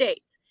United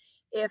States.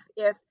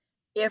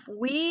 If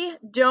we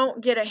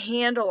don't get a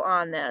handle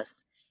on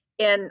this,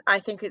 and I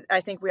think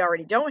we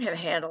already don't have a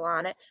handle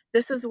on it,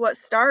 this is what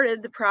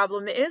started the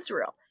problem in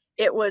Israel.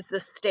 It was the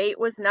state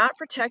was not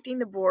protecting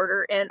the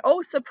border, and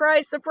oh,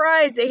 surprise,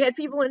 surprise, they had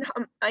people in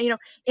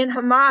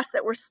Hamas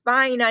that were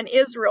spying on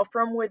Israel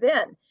from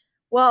within.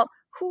 Well,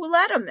 who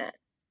let them in? Yep.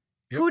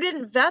 Who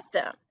didn't vet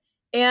them?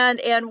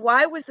 And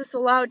why was this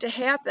allowed to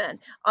happen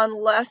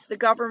unless the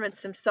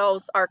governments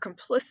themselves are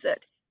complicit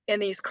in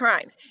these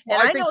crimes? Well,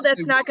 And I I think know that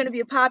that's not going to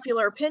be a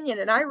popular opinion,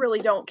 and I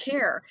really don't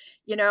care.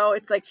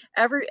 It's like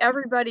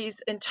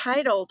everybody's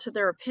entitled to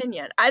their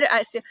opinion.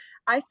 I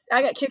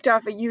got kicked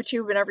off of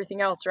YouTube and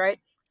everything else, right?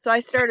 So I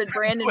started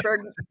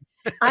Brandenburg.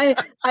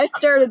 I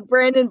started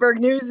Brandenburg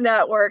News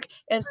Network,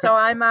 and so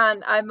I'm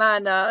on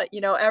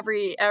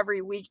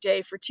every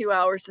weekday for 2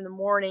 hours in the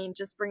morning,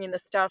 just bringing the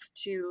stuff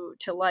to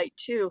light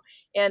too,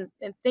 and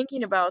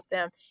thinking about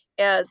them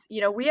as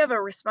we have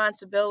a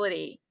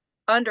responsibility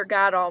under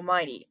God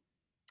Almighty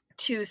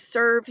to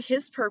serve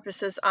His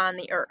purposes on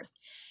the earth.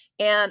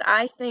 And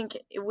I think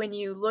when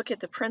you look at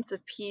the Prince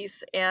of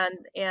Peace and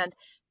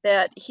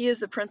that he is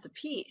the Prince of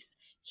Peace,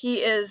 he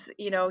is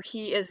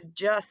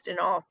just in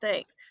all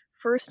things.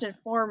 First and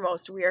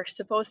foremost, we are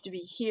supposed to be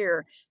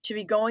here to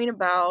be going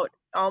about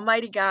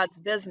Almighty God's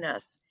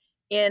business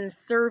in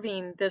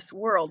serving this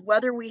world,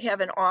 whether we have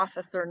an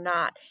office or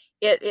not.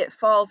 It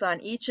falls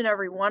on each and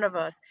every one of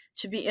us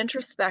to be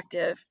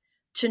introspective,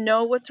 to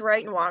know what's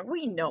right and wrong.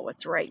 We know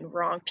what's right and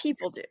wrong.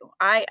 People do.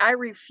 I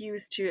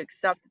refuse to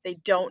accept that they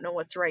don't know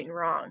what's right and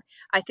wrong.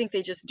 I think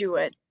they just do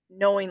it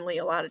knowingly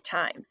a lot of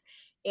times,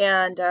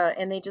 and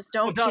they just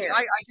Well, don't Donnie, care.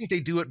 I think they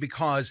do it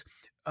because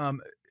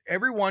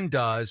everyone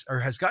does or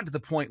has gotten to the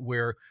point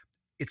where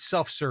it's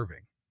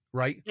self-serving,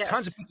 right?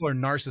 Tons of Yes. people are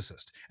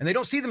narcissists, and they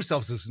don't see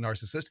themselves as a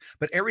narcissist,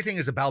 but everything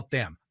is about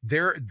them.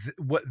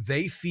 What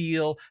they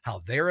feel, how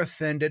they're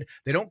offended.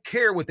 They don't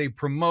care what they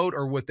promote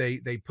or what they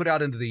put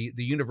out into the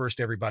universe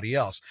to everybody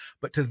else.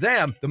 But to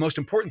them, the most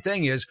important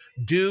thing is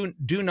do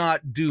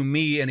not do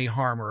me any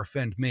harm or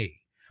offend me.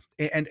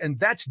 And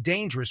that's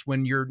dangerous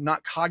when you're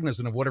not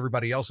cognizant of what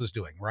everybody else is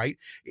doing, right?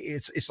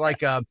 It's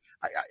like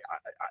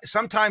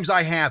sometimes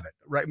I have it,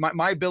 right?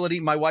 My ability,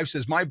 my wife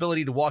says, my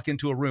ability to walk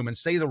into a room and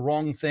say the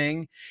wrong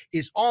thing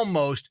is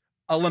almost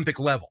Olympic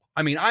level.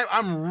 I mean,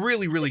 I'm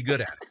really, really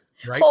good at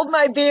it, right? Hold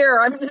my beer.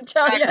 I'm going to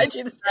tell you, I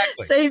do the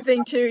Exactly. same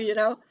thing too.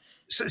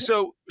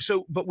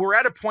 But we're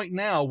at a point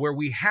now where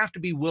we have to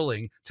be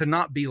willing to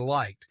not be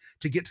liked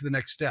to get to the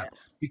next step,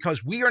 Yes.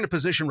 because we are in a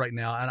position right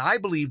now, and I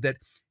believe that.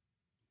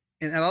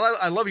 And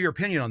I love your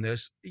opinion on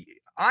this.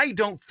 I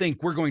don't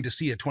think we're going to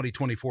see a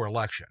 2024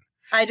 election.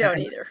 I don't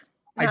And either.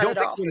 I Not don't at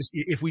think all.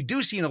 if we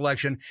do see an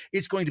election,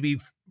 it's going to be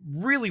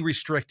really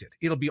restricted.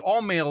 It'll be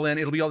all mail in.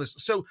 It'll be all this.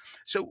 So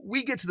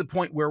we get to the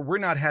point where we're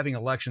not having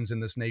elections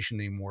in this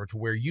nation anymore, to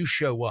where you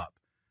show up,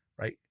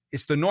 right?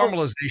 It's the Well,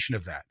 normalization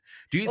of that.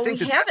 Do you well, think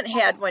we that? haven't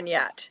had one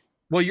yet.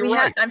 Well, you're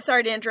right. I'm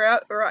sorry to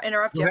interrupt Go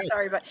you. I'm ahead.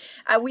 sorry, but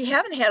we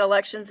haven't had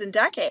elections in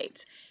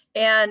decades.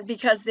 And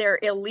because they're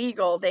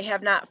illegal, they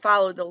have not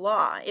followed the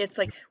law. It's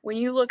like when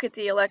you look at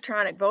the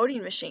electronic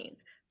voting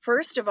machines,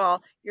 first of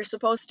all, you're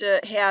supposed to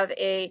have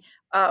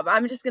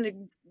I'm just going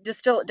to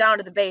distill it down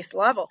to the base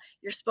level.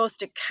 You're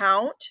supposed to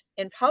count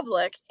in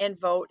public and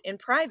vote in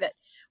private.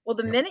 Well,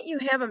 the Yep. minute you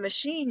have a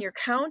machine, you're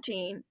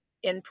counting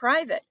in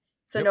private.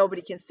 So Yep.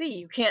 nobody can see.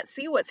 You can't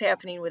see what's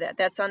happening with that.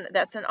 That's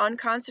an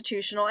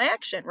unconstitutional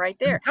action right And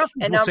the there.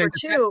 companies And will say number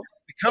two,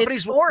 the it's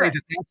companies will say foreign.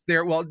 that that's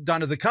their, well,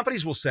 Donna, the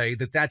companies will say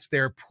that that's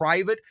their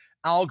private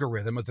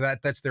algorithm, or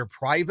that's their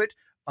private,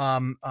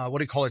 what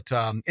do you call it,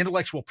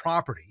 intellectual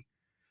property.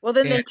 Well,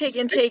 then And they they take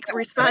can't let that out.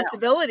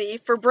 responsibility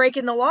for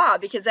breaking the law,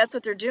 because that's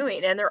what they're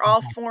doing, and they're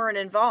all foreign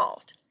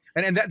involved.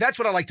 And that's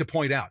what I like to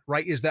point out,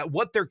 right? Is that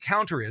what their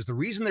counter is? The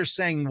reason they're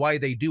saying why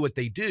they do what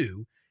they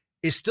do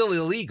is still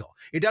illegal.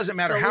 It doesn't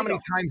matter Still how many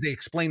legal. times they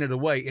explain it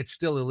away. It's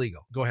still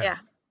illegal. Go ahead. Yeah.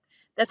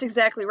 That's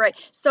exactly right.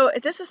 So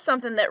this is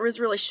something that was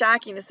really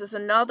shocking. This is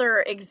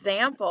another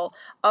example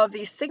of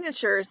these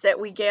signatures that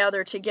we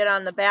gather to get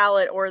on the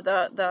ballot, or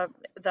the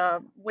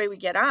way we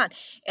get on.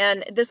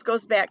 And this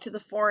goes back to the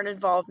foreign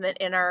involvement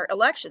in our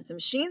elections. The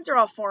machines are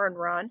all foreign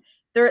run.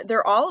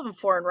 They're all of them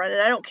foreign run,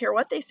 and I don't care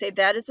what they say.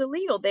 That is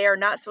illegal. They are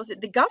not supposed to.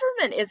 The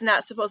government is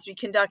not supposed to be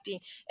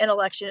conducting an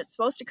election. It's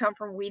supposed to come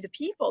from we the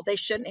people. They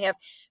shouldn't have,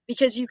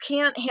 because you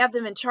can't have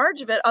them in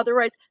charge of it.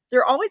 Otherwise,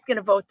 they're always going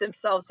to vote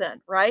themselves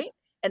in, right?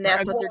 And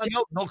that's what they're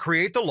doing. They'll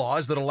create the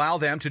laws that allow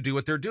them to do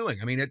what they're doing.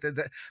 I mean,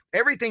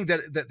 everything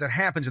that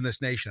happens in this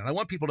nation, and I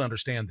want people to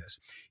understand this.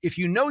 If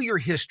you know your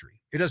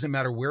history, it doesn't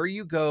matter where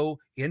you go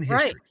in history.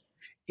 Right.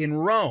 In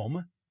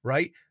Rome,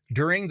 right,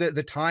 during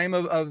the time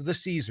of the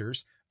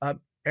Caesars,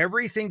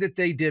 everything that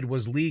they did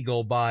was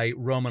legal by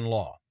Roman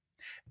law.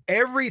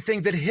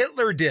 Everything that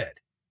Hitler did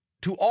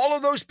to all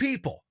of those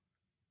people,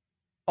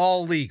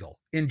 all legal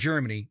in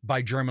Germany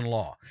by German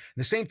law.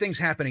 And the same thing's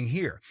happening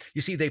here.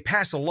 You see, they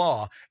pass a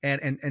law,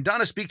 and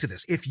Donna, speak to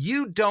this. If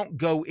you don't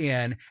go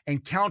in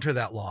and counter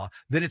that law,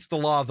 then it's the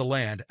law of the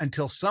land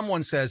until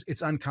someone says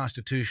it's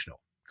unconstitutional.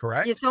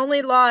 Correct? It's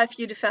only law if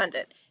you defend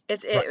it.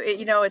 Right.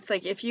 It's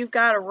like if you've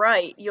got a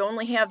right, you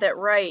only have that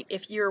right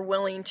if you're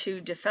willing to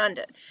defend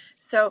it.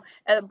 So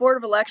at the Board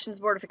of Elections,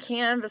 Board of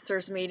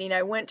Canvassers meeting,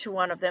 I went to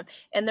one of them,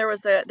 and there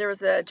was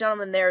a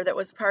gentleman there that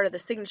was part of the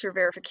signature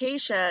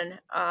verification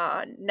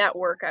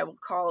network, I will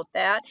call it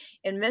that,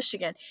 in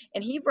Michigan,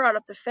 and he brought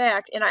up the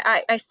fact, and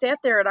I sat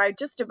there and I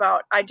just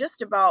about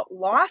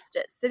lost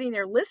it sitting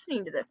there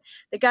listening to this.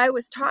 The guy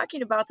was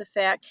talking about the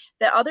fact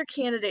that other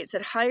candidates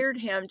had hired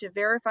him to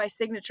verify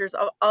signatures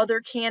of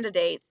other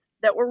candidates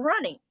that were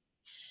running.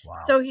 Wow.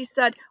 So he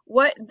said,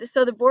 "What?"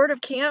 So the Board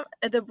of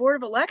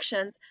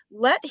Elections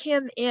let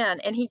him in,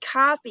 and he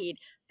copied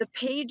the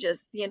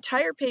pages, the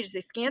entire page.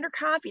 They scanned or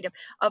copied them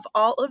of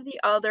all of the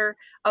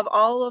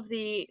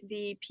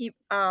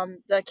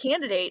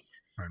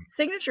candidates' Right.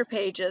 signature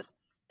pages.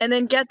 And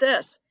then get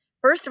this.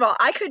 First of all,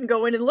 I couldn't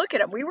go in and look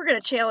at them. We were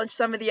going to challenge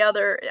some of the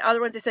other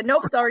ones. They said,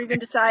 nope, it's already been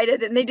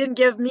decided. And they didn't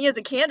give me as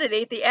a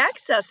candidate the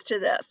access to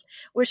this,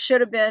 which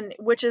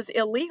is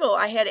illegal.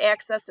 I had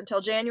access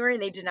until January,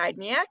 and they denied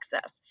me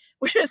access,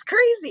 which is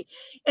crazy.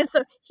 And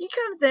so he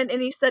comes in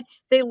and he said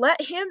they let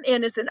him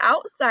in as an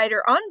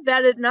outsider,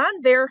 unvetted,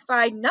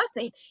 non-verified,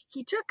 nothing.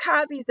 He took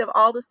copies of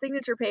all the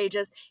signature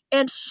pages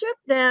and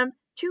shipped them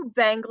to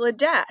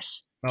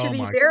Bangladesh to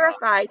be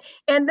verified.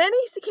 And then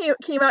he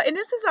came out, and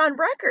this is on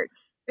record.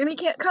 And he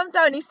comes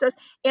out and he says,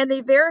 and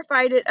they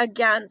verified it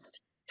against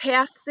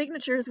past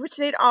signatures, which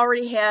they'd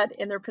already had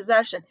in their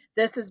possession.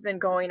 This has been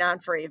going on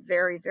for a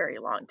very, very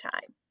long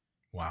time.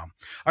 Wow.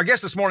 Our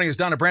guest this morning is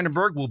Donna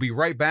Brandenburg. We'll be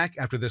right back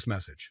after this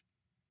message.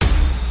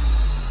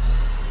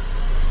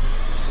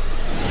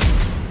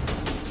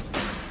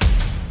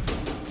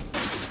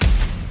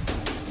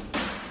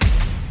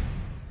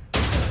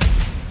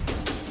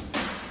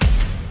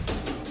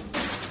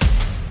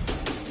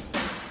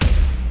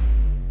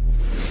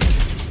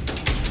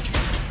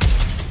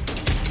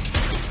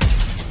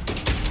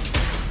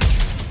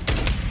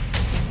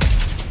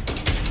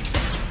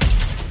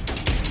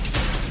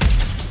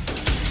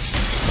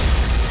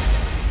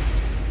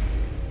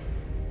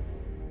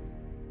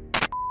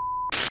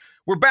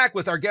 We're back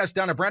with our guest,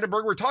 Donna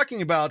Brandenburg. We're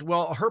talking about,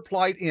 well, her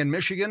plight in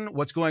Michigan,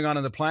 what's going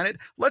on the planet.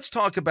 Let's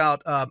talk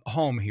about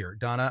home here,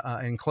 Donna,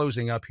 and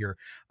closing up here.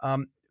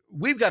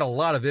 We've got a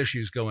lot of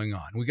issues going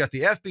on. We've got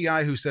the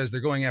FBI who says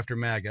they're going after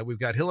MAGA. We've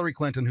got Hillary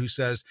Clinton who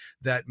says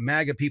that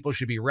MAGA people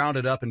should be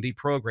rounded up and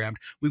deprogrammed.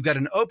 We've got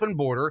an open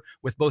border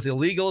with both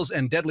illegals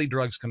and deadly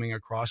drugs coming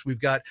across. We've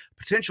got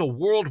potential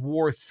World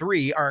War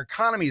III. Our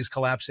economy is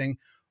collapsing.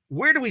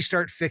 Where do we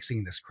start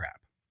fixing this crap?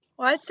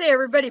 Well, I'd say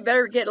everybody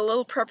better get a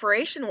little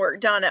preparation work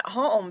done at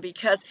home,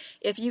 because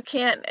if you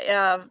can't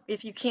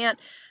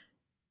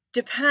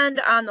depend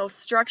on those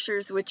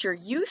structures which you're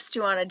used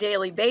to on a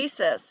daily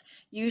basis,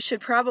 you should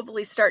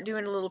probably start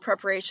doing a little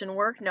preparation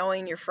work,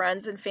 knowing your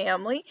friends and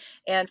family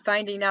and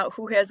finding out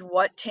who has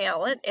what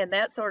talent and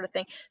that sort of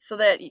thing, so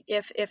that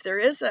if there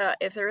is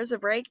a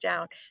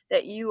breakdown,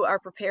 that you are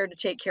prepared to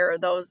take care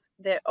of those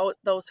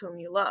whom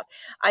you love.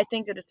 I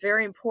think that it's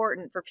very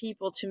important for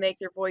people to make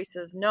their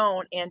voices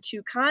known and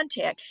to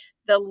contact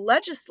the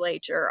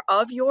legislature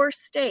of your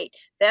state.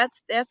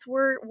 That's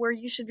where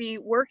you should be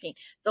working.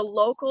 The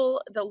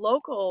local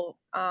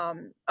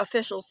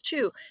officials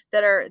too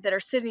that are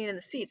sitting in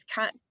the seats.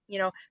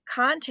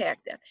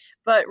 Contact them,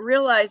 but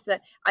realize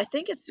that I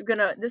think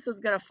this is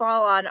gonna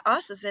fall on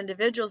us as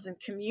individuals and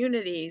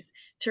communities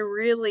to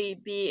really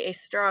be a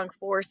strong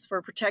force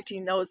for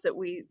protecting those that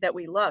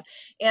we love.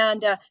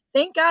 And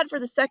thank God for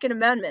the Second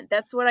Amendment.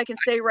 That's what I can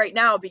say right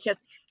now,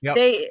 because Yep.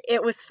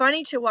 it was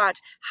funny to watch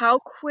how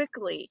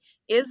quickly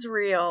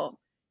Israel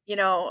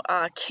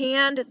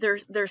canned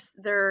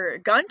their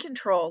gun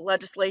control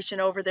legislation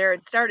over there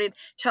and started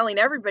telling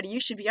everybody you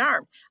should be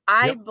armed.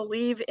 I Yep.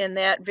 believe in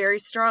that very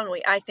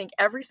strongly. I think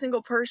every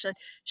single person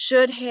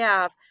should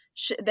have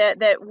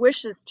that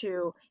wishes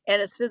to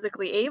and is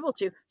physically able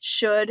to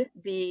should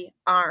be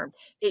armed.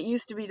 It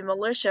used to be the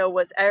militia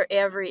was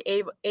every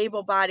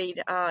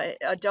able-bodied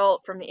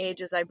adult from the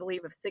ages, I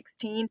believe, of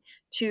 16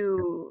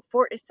 to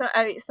 40.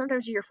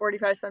 Sometimes you hear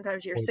 45,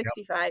 sometimes you hear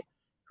 65.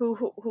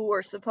 Who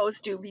were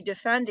supposed to be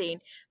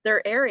defending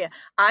their area.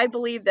 I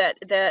believe that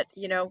that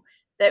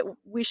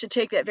we should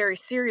take that very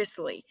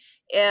seriously,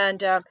 and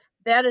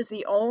that is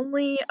the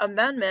only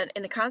amendment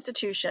in the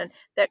Constitution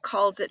that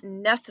calls it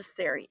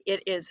necessary.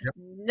 It is Yep.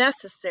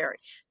 necessary.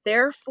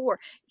 Therefore,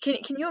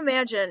 can you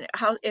imagine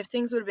how if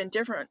things would have been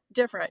different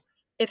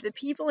if the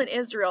people in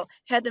Israel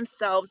had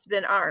themselves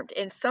been armed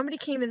and somebody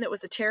came in that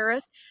was a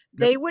terrorist,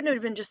 Yep. they wouldn't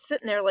have been just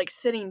sitting there like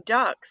sitting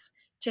ducks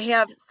to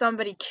have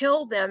somebody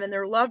kill them and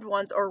their loved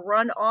ones or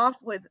run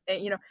off with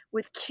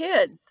with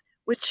kids,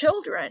 with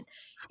children.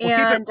 Well, keep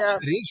in mind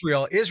And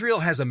that Israel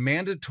has a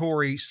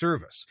mandatory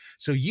service.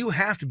 So you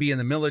have to be in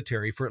the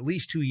military for at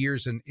least 2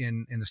 years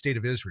in the state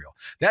of Israel.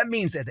 That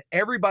means that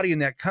everybody in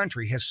that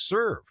country has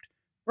served.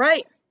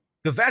 right.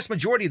 The vast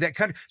majority of that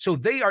country. So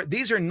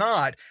these are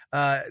not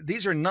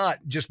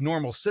just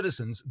normal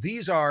citizens.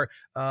 These are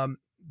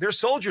they're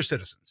soldier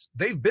citizens.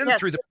 They've been Yes.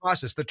 through the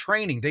process, the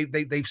training.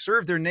 They've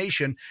served their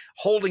nation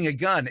holding a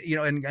gun,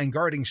 and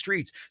guarding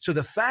streets. So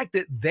the fact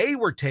that they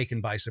were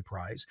taken by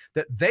surprise,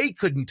 that they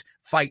couldn't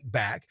fight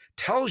back,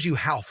 tells you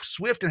how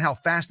swift and how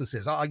fast this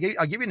is. I'll give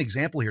you an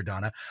example here,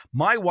 Donna.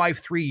 My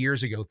wife 3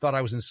 years ago thought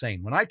I was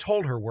insane. When I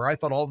told her where I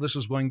thought all of this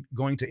was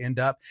going to end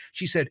up,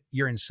 she said,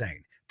 "You're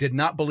insane." Did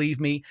not believe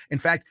me. In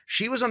fact,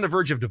 she was on the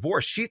verge of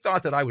divorce. She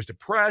thought that I was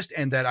depressed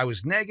and that I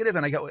was negative.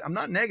 And I go, I'm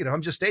not negative.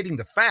 I'm just stating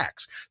the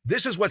facts.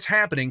 This is what's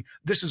happening.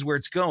 This is where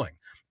it's going.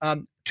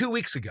 2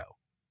 weeks ago,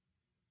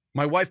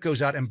 my wife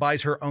goes out and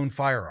buys her own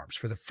firearms.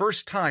 For the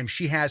first time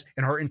she has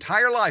in her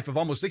entire life of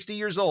almost 60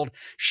 years old,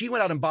 she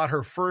went out and bought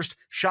her first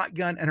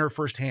shotgun and her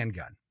first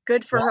handgun.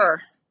 Good for Why?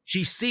 her.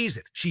 She sees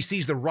it. She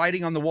sees the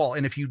writing on the wall.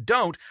 And if you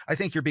don't, I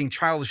think you're being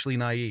childishly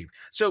naive.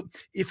 So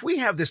if we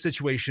have this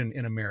situation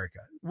in America,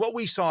 what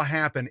we saw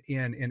happen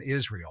in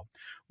Israel,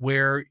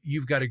 where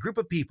you've got a group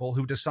of people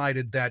who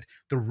decided that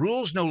the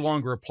rules no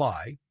longer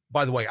apply.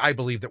 By the way, I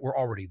believe that we're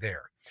already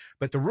there,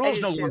 but the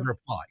rules no longer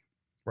apply,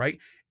 right?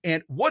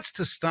 And what's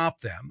to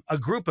stop them? A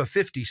group of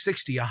 50,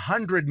 60,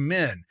 100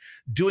 men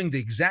doing the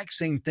exact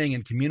same thing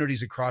in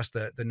communities across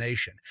the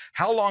nation.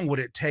 How long would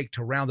it take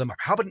to round them up?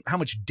 How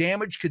much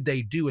damage could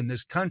they do in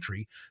this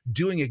country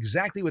doing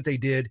exactly what they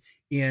did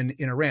in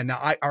Iran?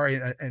 Now,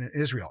 in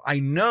Israel. I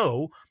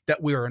know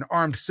that we are an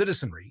armed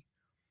citizenry,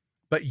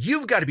 but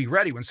you've got to be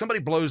ready. When somebody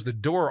blows the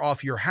door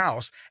off your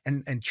house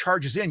and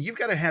charges in, you've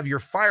got to have your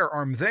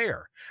firearm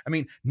there. I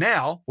mean,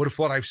 now,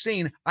 what I've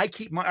seen,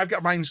 I've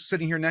got mine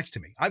sitting here next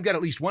to me. I've got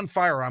at least one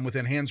firearm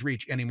within hand's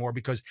reach anymore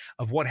because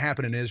of what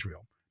happened in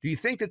Israel. Do you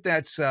think that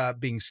that's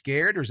being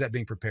scared, or is that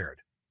being prepared?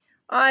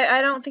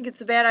 I don't think it's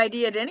a bad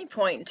idea at any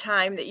point in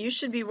time that you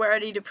should be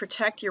ready to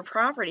protect your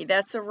property.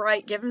 That's a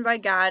right given by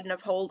God and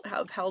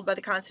upheld by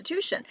the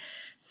Constitution.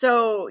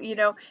 So,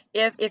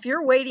 if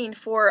you're waiting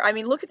for, I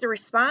mean, look at the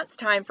response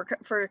time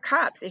for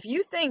cops. If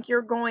you think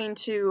you're going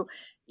to,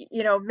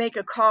 make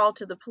a call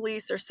to the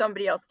police or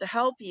somebody else to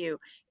help you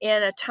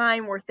in a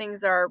time where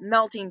things are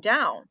melting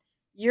down,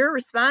 your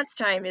response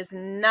time is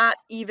not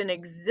even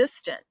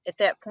existent at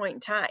that point in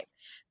time,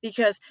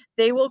 because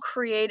they will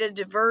create a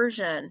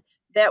diversion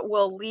that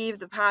will leave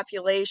the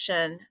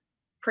population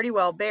pretty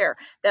well bare.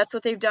 That's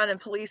what they've done in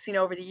policing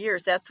over the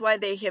years. That's why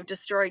they have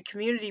destroyed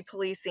community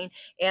policing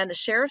and the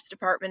sheriff's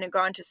department and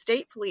gone to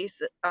state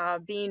police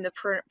being the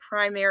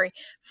primary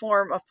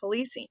form of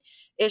policing.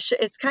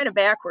 It's kind of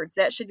backwards.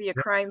 That should be a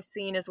crime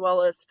scene as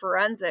well as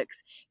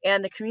forensics,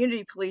 and the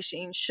community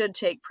policing should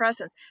take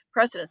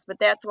precedence. But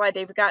that's why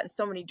they've gotten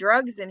so many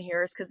drugs in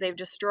here, is because they've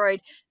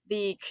destroyed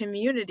the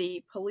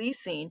community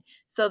policing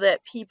so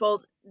that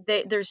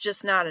there's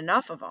just not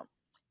enough of them.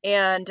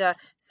 And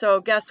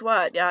so guess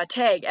what?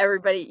 Tag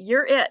everybody.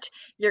 You're it.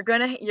 You're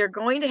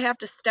going to have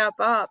to step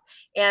up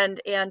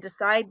and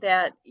decide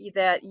that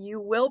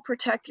you will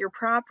protect your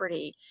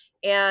property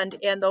and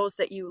those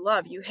that you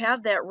love. You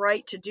have that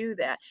right to do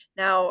that.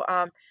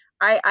 Now,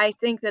 I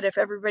think that if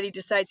everybody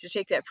decides to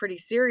take that pretty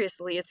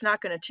seriously, it's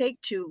not going to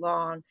take too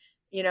long,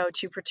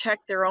 to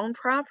protect their own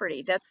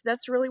property.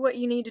 That's really what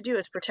you need to do,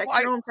 is protect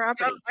your own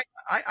property.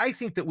 I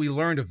think that we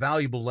learned a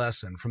valuable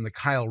lesson from the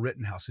Kyle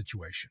Rittenhouse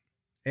situation.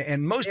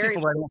 And most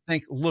people, I don't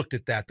think, looked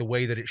at that the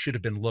way that it should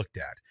have been looked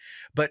at.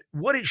 But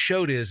what it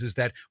showed is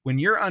that when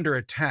you're under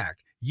attack,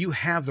 you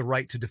have the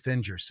right to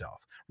defend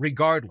yourself,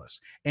 regardless.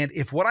 And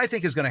if what I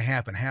think is going to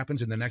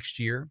happens in the next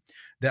year,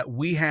 that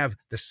we have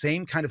the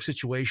same kind of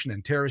situation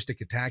and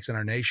terroristic attacks in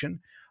our nation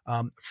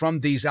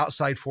from these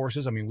outside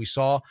forces. I mean, we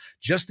saw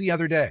just the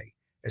other day,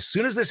 as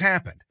soon as this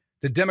happened,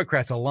 the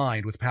Democrats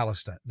aligned with the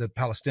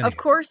Palestinians. Of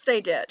course they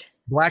did.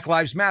 Black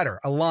Lives Matter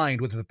aligned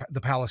with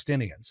the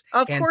Palestinians.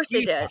 Of course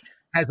they did.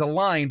 Has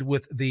aligned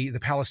with the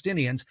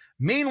Palestinians.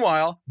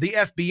 Meanwhile, the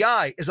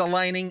FBI is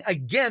aligning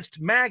against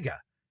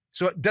MAGA.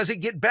 So does it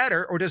get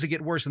better or does it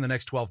get worse in the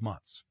next 12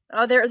 months?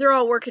 Oh, they're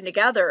all working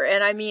together,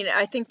 and I mean,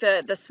 I think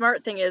the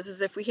smart thing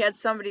is if we had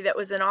somebody that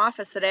was in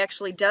office that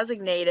actually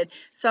designated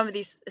some of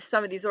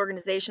these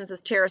organizations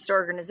as terrorist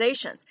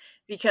organizations,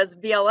 because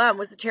BLM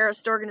was a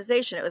terrorist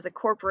organization. It was a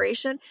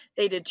corporation.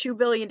 They did $2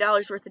 billion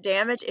worth of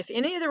damage. If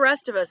any of the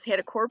rest of us had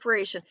a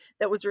corporation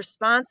that was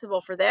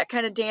responsible for that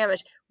kind of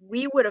damage,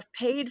 we would have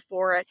paid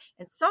for it,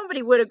 and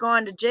somebody would have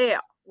gone to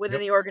jail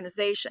within Yep. the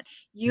organization.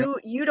 Yep.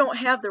 You don't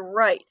have the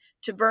right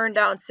to burn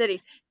down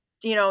cities.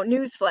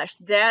 Newsflash,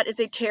 that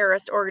is a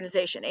terrorist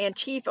organization.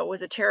 Antifa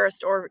was a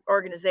terrorist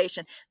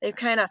organization. They've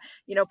kind of,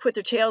 put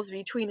their tails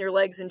between their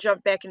legs and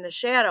jumped back in the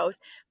shadows.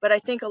 But I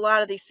think a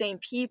lot of these same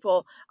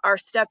people are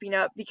stepping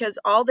up because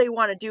all they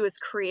want to do is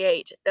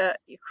create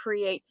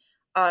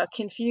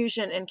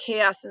confusion and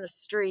chaos in the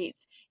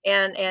streets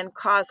and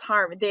cause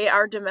harm. They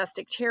are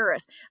domestic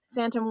terrorists.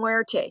 Santa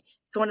Muerte,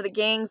 it's one of the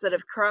gangs that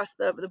have crossed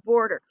the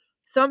border.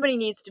 Somebody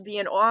needs to be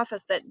in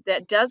office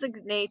that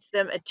designates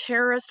them a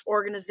terrorist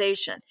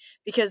organization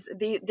because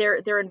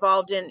they're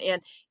involved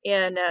in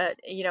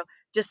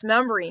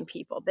dismembering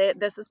people.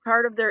 This is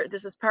part of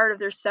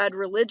their said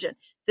religion.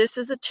 This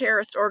is a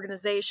terrorist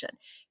organization,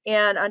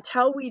 and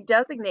until we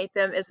designate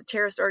them as a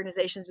terrorist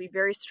organizations, be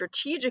very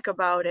strategic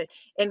about it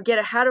and get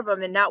ahead of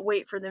them and not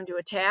wait for them to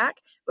attack,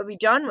 but be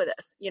done with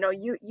this. You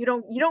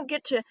don't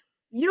get to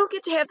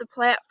have the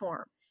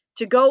platform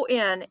to go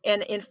in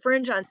and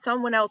infringe on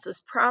someone else's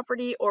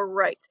property or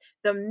rights.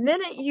 The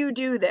minute you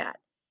do that,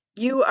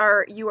 you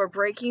are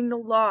breaking the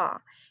law.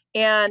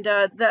 And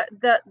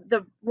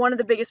the one of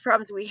the biggest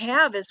problems we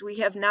have is we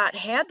have not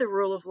had the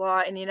rule of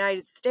law in the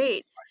United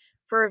States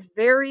for a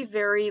very,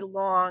 very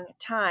long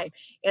time,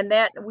 and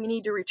that we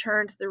need to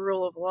return to the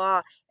rule of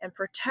law and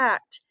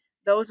protect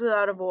those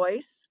without a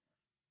voice,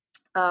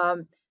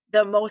 um,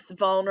 the most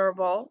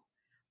vulnerable,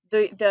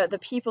 the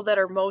people that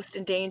are most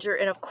in danger,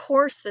 and of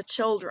course the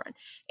children.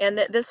 And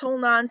that this whole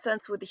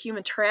nonsense with the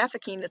human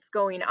trafficking that's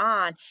going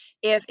on,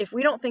 if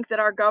we don't think that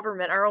our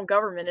own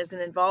government isn't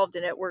involved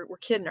in it, we're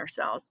kidding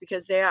ourselves,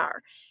 because they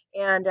are.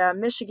 And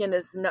Michigan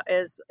is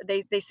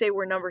they say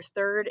we're number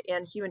third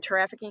in human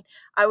trafficking.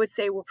 I would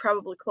say we're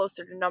probably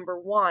closer to number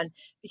one,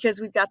 because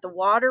we've got the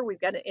water,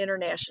 we've got an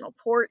international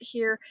port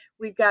here,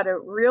 we've got a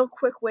real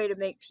quick way to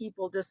make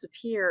people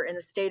disappear in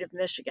the state of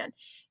Michigan.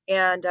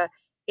 And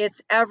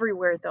it's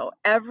everywhere, though.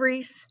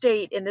 Every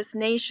state in this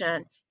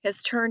nation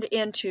has turned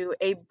into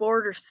a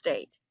border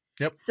state.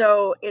 Yep.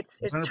 So it's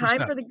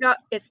time 100%.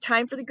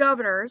 for the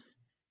governors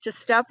to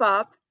step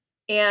up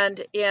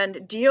and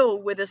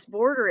deal with this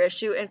border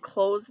issue and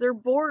close their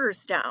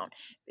borders down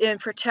and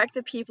protect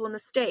the people in the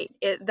state.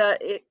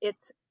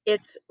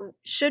 It's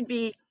should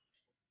be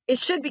it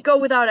should be go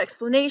without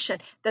explanation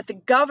that the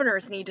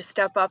governors need to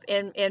step up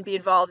and be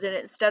involved in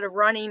it instead of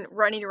running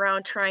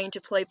around trying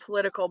to play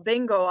political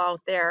bingo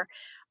out there.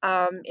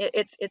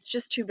 It's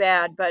just too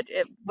bad, but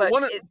Well,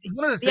 one of the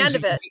the things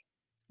end that of it.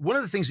 one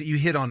of the things that you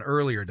hit on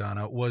earlier,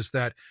 Donna, was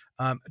that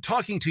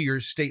talking to your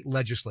state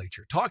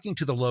legislature, talking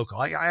to the local.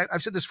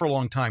 I've said this for a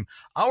long time.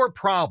 Our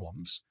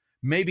problems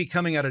may be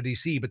coming out of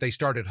DC, but they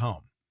start at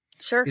home.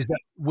 Sure. Is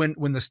that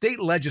when the state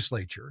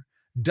legislature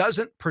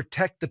doesn't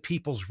protect the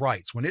people's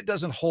rights, when it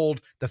doesn't hold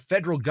the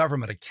federal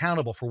government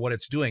accountable for what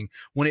it's doing,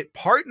 when it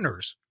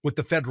partners with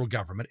the federal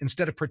government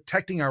instead of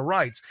protecting our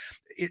rights,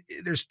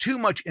 there's too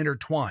much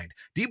intertwined.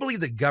 Do you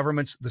believe that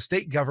the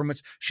state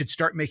governments, should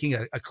start making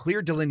a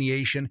clear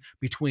delineation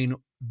between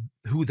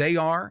who they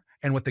are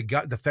and what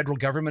the federal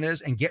government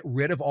is, and get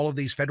rid of all of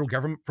these federal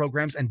government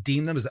programs and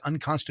deem them as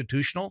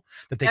unconstitutional,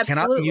 that they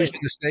cannot be used Absolutely. in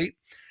the state?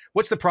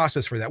 What's the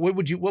process for that? What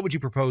would you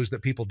propose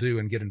that people do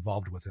and get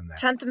involved with in that?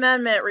 10th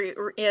Amendment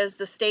is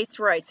the states'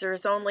 rights.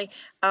 There's only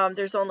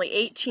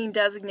 18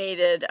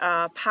 designated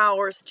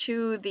powers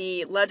to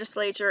the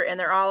legislature, and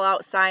they're all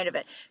outside of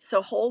it.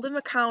 So hold them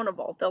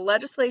accountable. The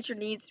legislature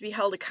needs to be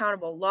held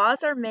accountable.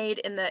 Laws are made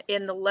in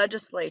the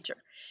legislature,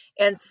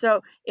 and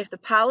so if the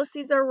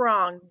policies are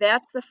wrong,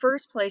 that's the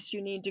first place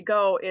you need to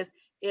go.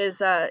 Is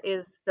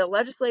the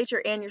legislature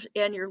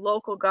and your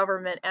local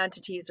government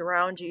entities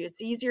around you.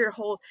 It's easier to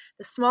hold.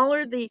 The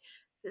smaller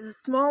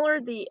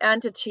the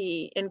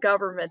entity in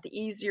government, the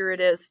easier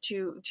it is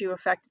to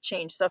affect a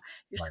change. So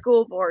your Right.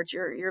 school boards,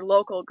 your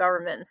local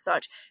government, and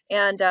such,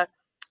 and uh,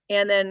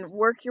 and then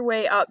work your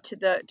way up to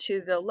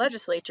the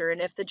legislature. And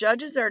if the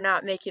judges are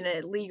not making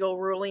a legal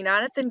ruling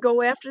on it, then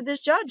go after this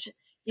judge.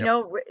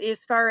 Yep.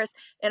 As far as,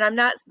 and I'm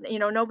not,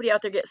 nobody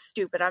out there gets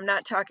stupid. I'm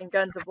not talking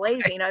guns a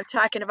blazing. I'm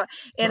talking about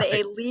in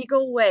Right. a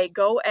legal way.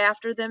 Go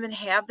after them and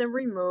have them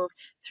removed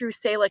through,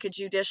 say, like a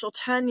judicial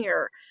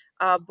tenure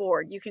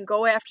board. You can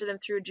go after them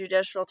through a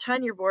judicial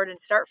tenure board and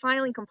start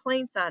filing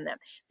complaints on them.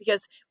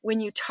 Because when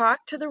you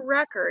talk to the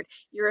record,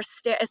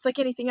 it's like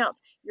anything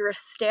else. You're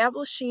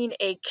establishing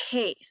a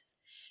case,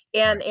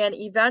 Right. and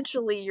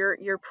eventually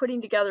you're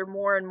putting together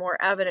more and more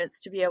evidence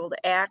to be able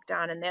to act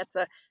on, and that's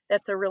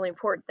a really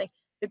important thing.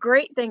 The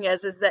great thing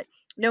is that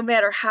no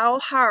matter how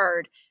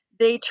hard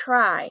they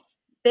try,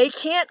 they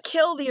can't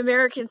kill the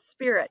American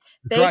spirit.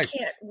 That's They right.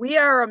 can't. We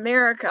are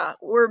America.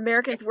 We're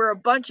Americans. We're a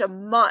bunch of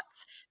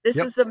mutts. This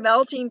Yep. is the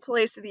melting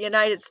place of the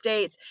United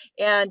States.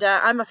 And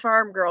I'm a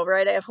farm girl,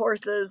 right? I have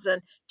horses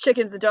and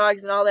chickens and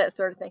dogs and all that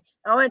sort of thing.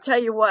 I want to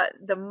tell you what,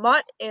 the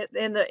mutt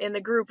in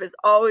the group is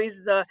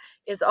always the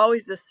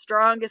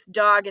strongest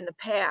dog in the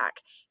pack.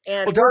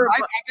 Well, And Don,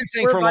 I've been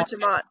saying we're for a a long bunch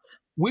of time, mutts.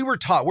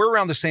 we're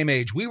around the same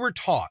age. We were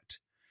taught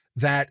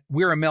that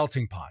we're a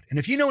melting pot. And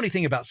if you know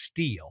anything about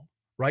steel,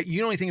 right,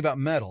 you know anything about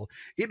metal,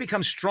 it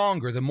becomes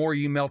stronger the more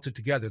you melt it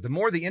together. The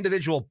more the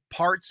individual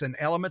parts and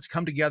elements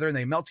come together and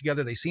they melt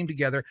together, they seam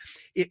together.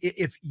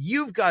 If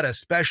you've got a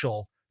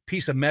special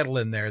piece of metal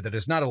in there that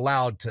is not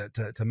allowed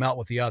to melt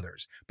with the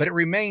others, but it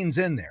remains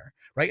in there,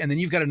 right? And then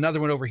you've got another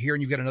one over here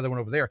and you've got another one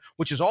over there,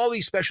 which is all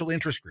these special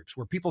interest groups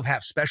where people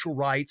have special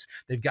rights.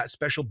 They've got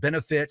special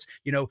benefits,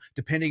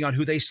 depending on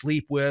who they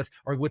sleep with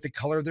or what the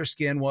color of their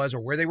skin was or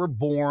where they were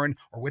born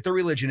or what their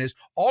religion is.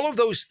 All of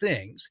those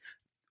things,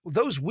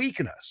 those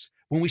weaken us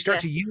when we start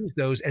Yes. to use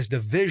those as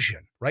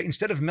division, right?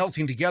 Instead of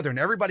melting together and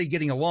everybody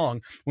getting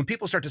along, when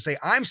people start to say,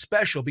 I'm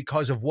special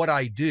because of what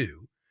I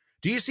do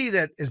you see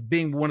that as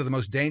being one of the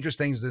most dangerous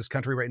things in this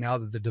country right now,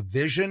 that the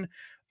division,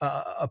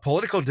 a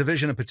political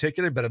division in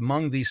particular, but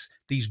among these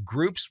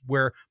groups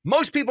where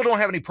most people don't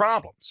have any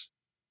problems,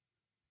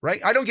 right?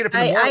 I don't get up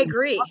in the morning I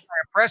agree. and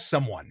impress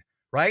someone,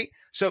 right?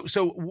 So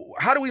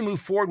how do we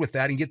move forward with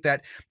that and get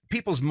that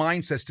people's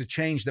mindsets to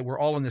change, that we're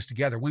all in this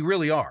together? We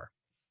really are.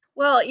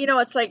 Well,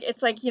 it's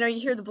like, you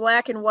hear the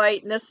black and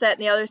white and this, that,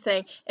 and the other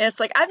thing. And it's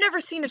like, I've never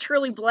seen a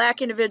truly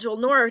black individual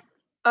nor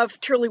a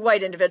truly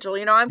white individual.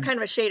 I'm kind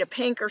of a shade of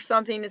pink or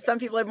something. And some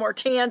people have more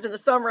tans in the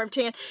summer. I'm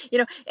tan,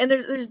 and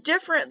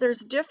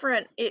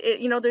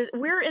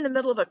we're in the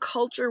middle of a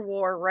culture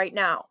war right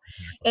now.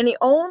 And the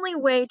only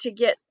way to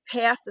get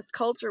past this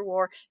culture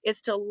war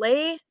is to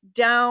lay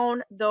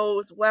down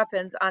those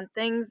weapons on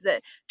things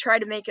that try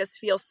to make us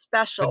feel The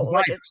special.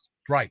 dividers,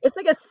 right? It's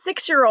like a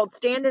 6-year-old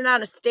standing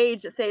on a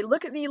stage that say,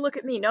 "Look at me, look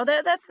at me." No,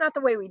 that's not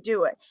the way we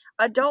do it.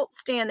 Adults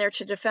stand there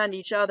to defend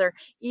each other,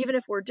 even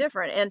if we're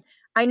different. And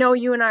I know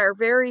you and I are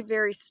very,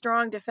 very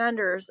strong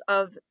defenders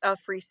of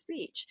free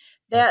speech.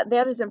 Yep.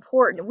 That is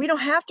important. We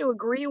don't have to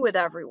agree with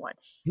everyone.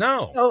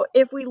 No. So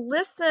if we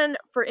listen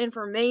for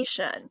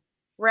information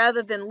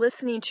rather than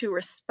listening to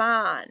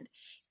respond,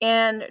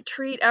 and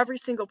treat every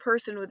single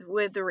person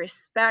with the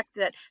respect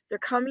that they're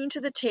coming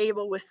to the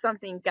table with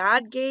something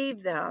God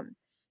gave them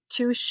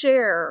to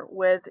share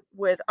with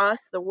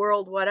us, the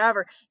world,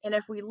 whatever. And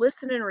if we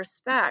listen and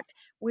respect,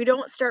 we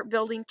don't start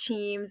building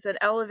teams and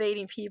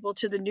elevating people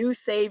to the new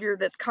savior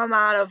that's come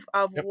out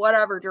of Yep.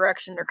 whatever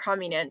direction they're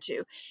coming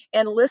into,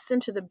 and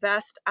listen to the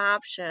best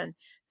option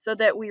so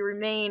that we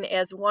remain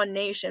as one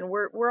nation.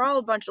 We're all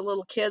a bunch of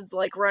little kids,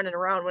 like, running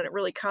around when it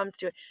really comes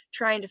to it,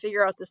 trying to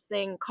figure out this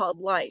thing called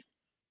life,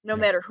 no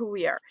Yep. matter who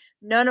we are.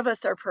 None of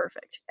us are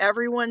perfect.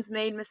 Everyone's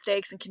made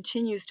mistakes and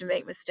continues to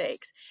make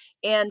mistakes.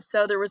 And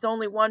so there was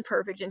only one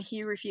perfect, and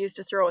he refused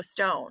to throw a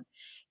stone.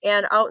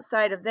 And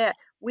outside of that,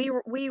 we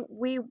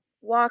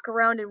walk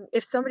around, and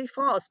if somebody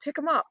falls, pick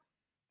them up,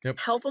 Yep.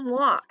 help them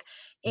walk.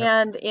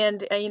 Yep.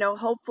 And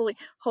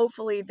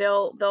hopefully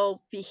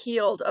they'll be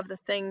healed of the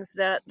things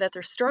that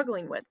they're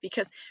struggling with,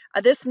 because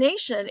this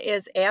nation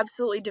is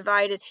absolutely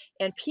divided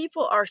and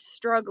people are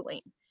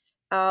struggling.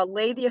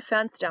 Lay the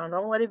offense down.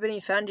 Don't let anybody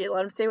offend you.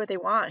 Let them say what they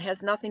want. It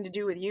has nothing to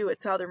do with you.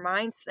 It's how their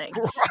minds think.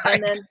 And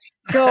Right. then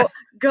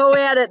go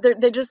at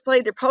it. They just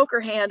played their poker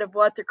hand of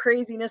what their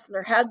craziness in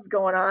their heads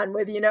going on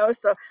with,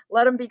 so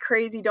let them be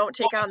crazy. Don't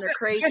take on their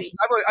crazy.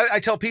 I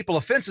tell people,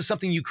 offense is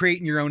something you create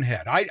in your own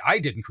head. I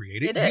didn't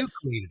create it. It You is.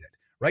 created it,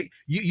 right?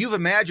 You've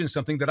imagined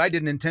something that I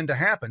didn't intend to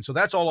happen. So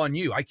that's all on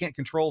you. I can't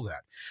control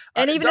that.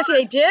 And even Donna, if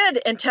they did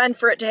intend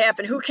for it to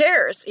happen, who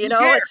cares? who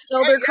cares? It's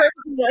still Right, their yeah,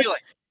 craziness. feeling.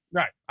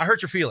 Right. I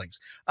hurt your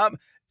feelings.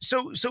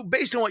 So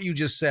based on what you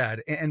just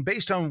said, and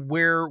based on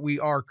where we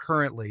are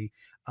currently,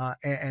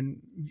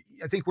 and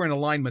I think we're in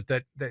alignment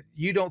that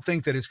you don't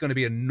think that it's going to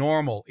be a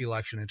normal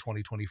election in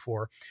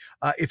 2024.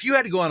 If you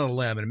had to go on a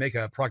limb and make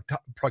a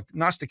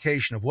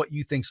prognostication of what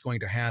you think is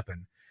going to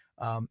happen,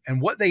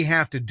 and what they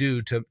have to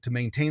do to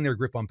maintain their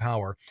grip on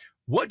power,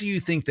 what do you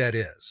think that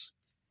is?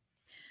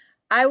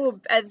 I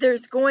will.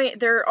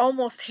 There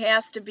almost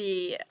has to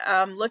be.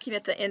 Looking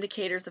at the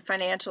indicators, the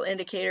financial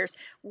indicators,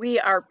 we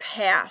are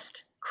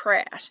past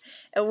crash,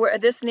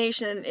 and this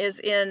nation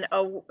is in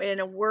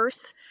a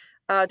worse.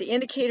 The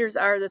indicators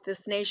are that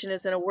this nation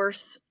is in a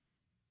worse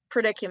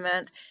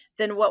predicament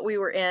than what we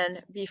were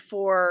in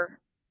before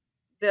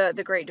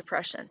the Great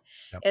Depression.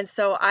 Yep. And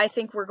so I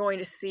think we're going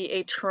to see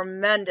a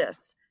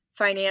tremendous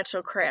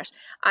financial crash.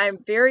 I'm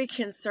very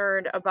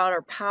concerned about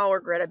our power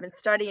grid. I've been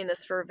studying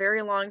this for a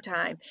very long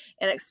time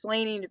and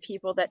explaining to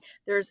people that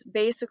there's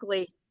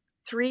basically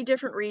 3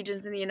 different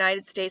regions in the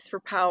United States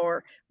for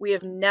power. We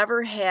have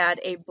never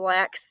had a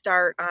black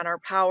start on our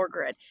power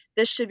grid.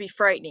 This should be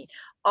frightening.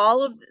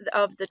 All of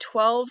the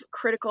 12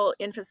 critical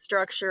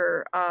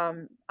infrastructure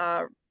I'm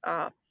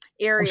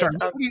areas sorry.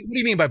 of What do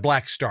you mean by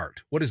black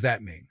start? What does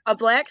that mean? a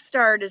black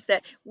start is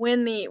that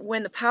when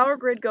the power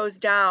grid goes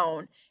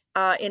down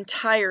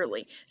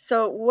entirely.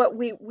 So what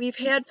we've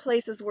had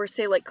places where,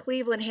 say, like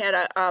Cleveland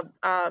had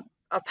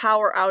a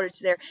power outage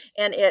there,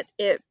 and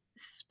it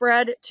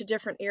spread to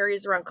different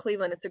areas around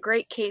Cleveland. It's a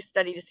great case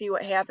study to see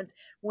what happens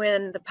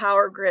when the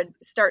power grid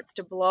starts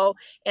to blow,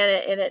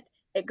 and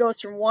it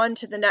goes from one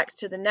to the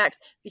next,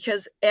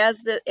 because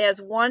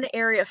as one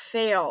area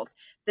fails,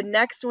 the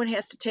next one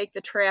has to take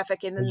the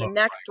traffic, and then the Look,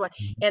 next one,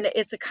 right. and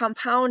it's a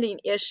compounding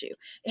issue.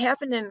 It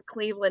happened in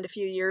Cleveland a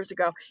few years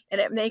ago, and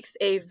it makes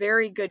a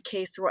very good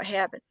case for what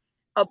happened.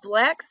 A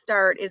black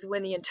start is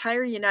when the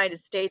entire United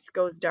States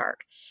goes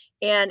dark.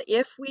 And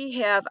if we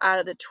have, out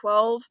of the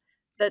 12,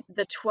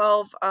 the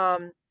 12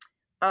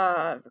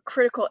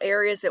 critical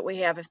areas that we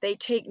have, if they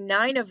take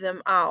 9 of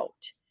them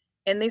out,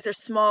 and these are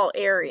small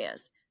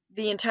areas,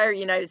 the entire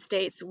United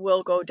States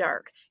will go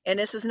dark. And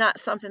this is not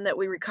something that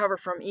we recover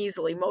from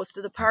easily. Most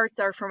of the parts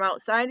are from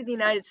outside of the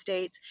United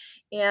States,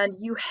 and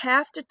you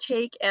have to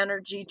take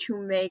energy to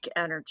make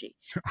energy.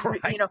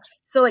 Right.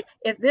 So like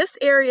if this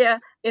area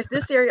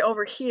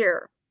over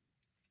here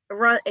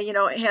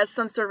it has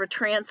some sort of a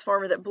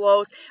transformer that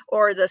blows,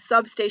 or the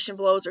substation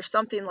blows, or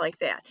something like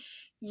that,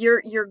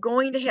 you're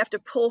going to have to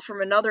pull from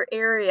another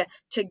area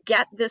to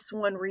get this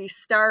one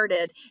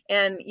restarted.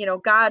 And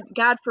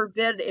God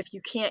forbid if you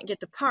can't get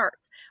the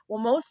parts. Well,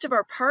 most of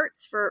our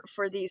parts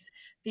for the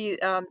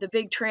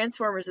big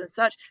transformers and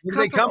such Where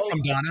do they come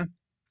from, Donna?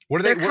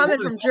 What are they're they? What coming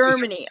is from all these?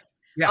 Germany.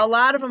 Yeah. A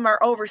lot of them are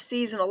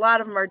overseas, and a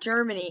lot of them are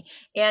Germany,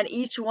 and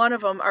each one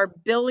of them are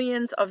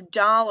billions of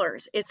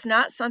dollars. It's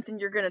not something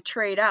you're going to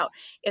trade out.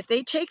 If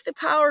they take the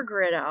power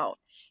grid out,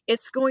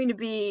 it's going to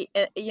be,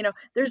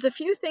 there's a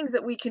few things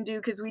that we can do,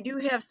 because we do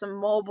have some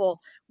mobile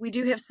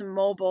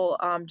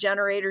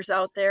generators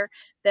out there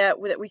that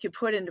we could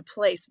put into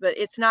place, but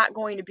it's not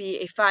going to be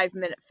a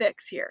 5-minute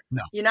fix here.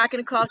 No. You're not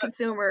going to call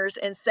consumers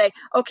and say,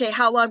 okay,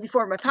 how long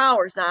before my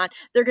power's on?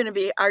 They're going to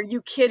be, are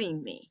you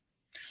kidding me?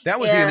 That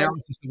was the And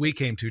analysis that we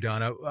came to,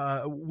 Donna.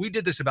 We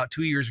did this about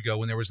 2 years ago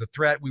when there was a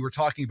threat. We were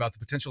talking about the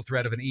potential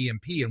threat of an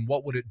EMP and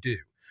what would it do,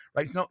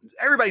 right? No,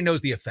 everybody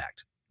knows the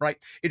effect, right?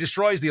 It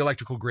destroys the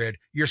electrical grid.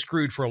 You're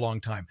screwed for a long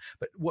time.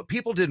 But what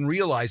people didn't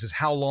realize is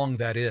how long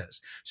that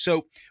is.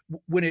 So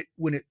when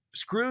it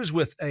screws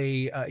with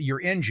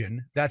your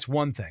engine, that's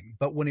one thing.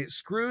 But when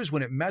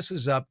it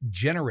messes up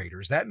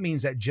generators, that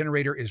means that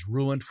generator is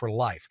ruined for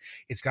life.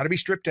 It's got to be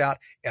stripped out.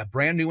 A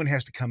brand new one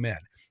has to come in.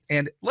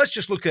 And let's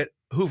just look at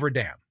Hoover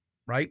Dam,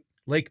 right?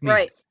 Lake Mead.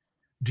 right.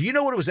 Do you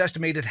know what it was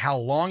estimated how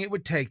long it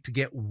would take to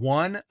get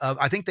one of,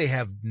 I think they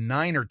have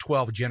 9 or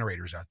 12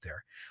 generators out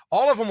there.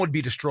 All of them would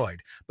be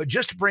destroyed, but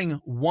just to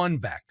bring one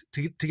back,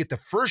 to get the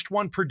first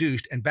one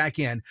produced and back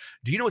in,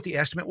 do you know what the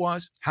estimate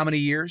was? How many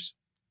years?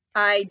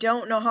 I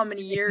don't know how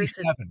many years.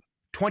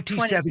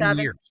 27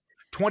 years.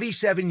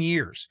 27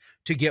 years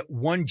to get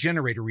one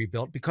generator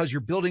rebuilt, because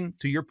you're building,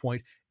 to your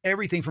point,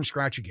 everything from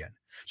scratch again.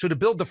 So to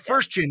build the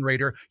first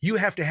generator, you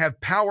have to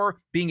have power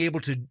being able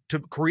to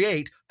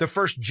create the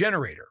first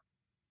generator.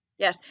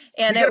 Yes,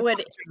 and You it gotta would.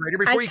 put a generator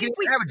before you can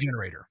even have a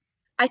generator.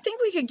 I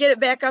think we could get it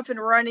back up and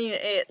running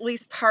at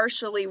least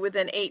partially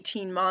within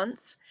 18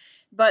 months.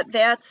 But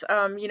that's,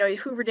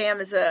 Hoover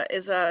Dam is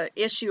a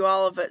issue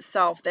all of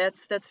itself.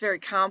 That's very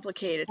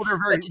complicated. Well,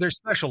 But they're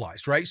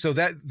specialized, right? So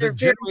that the they're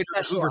very generator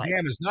at Hoover specialized.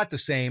 Dam is not the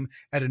same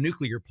at a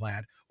nuclear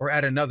plant or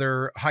at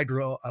another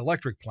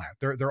hydroelectric plant.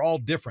 They're all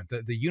different.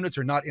 The units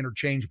are not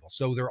interchangeable.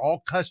 So they're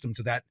all custom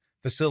to that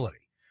facility.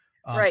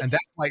 Right. And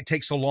that's why it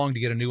takes so long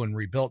to get a new one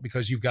rebuilt,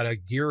 because you've got to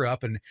gear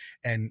up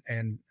and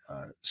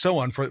so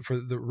on for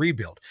the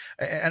rebuild.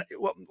 And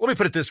well, let me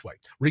put it this way: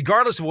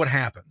 regardless of what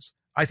happens,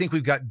 I think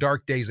we've got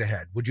dark days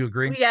ahead. Would you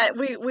agree? Yeah,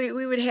 we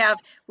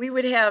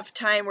would have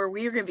time where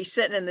we are going to be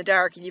sitting in the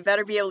dark, and you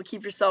better be able to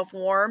keep yourself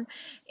warm,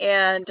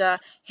 and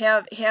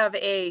have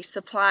a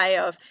supply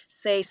of,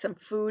 say, some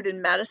food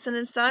and medicine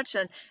and such.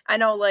 And I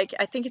know, like,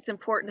 I think it's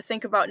important to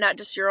think about not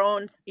just your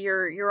own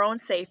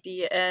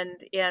safety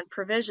and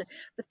provision,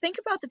 but think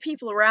about the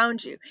people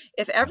around you.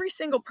 If every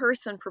single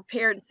person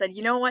prepared and said,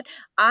 you know what,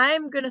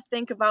 I'm going to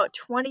think about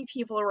 20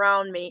 people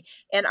around me,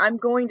 and I'm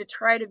going to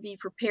try to be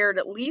prepared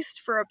at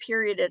least for a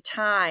period of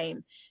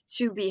time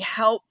to be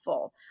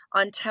helpful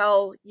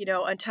until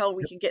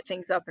we can get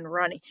things up and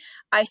running.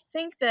 I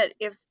think that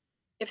if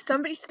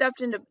somebody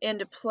stepped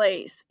into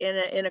place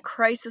in a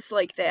crisis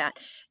like that,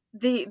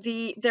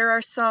 there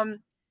are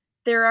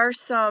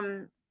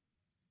some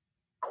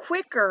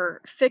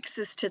quicker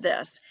fixes to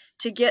this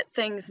to get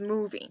things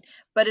moving,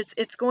 but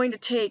it's going to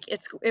take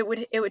it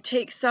would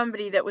take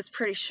somebody that was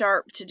pretty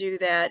sharp to do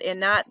that, and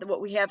not what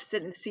we have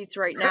sitting in the seats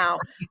right now,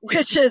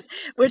 which is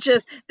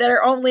that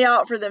are only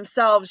out for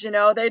themselves.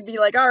 They'd be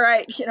like, all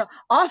right,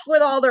 off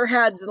with all their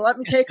heads and let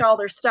me take all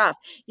their stuff.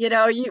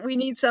 We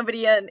need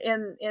somebody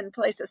in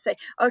place to say,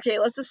 okay,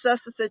 let's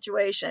assess the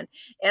situation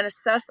and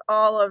assess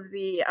all of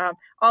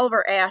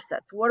our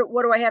assets.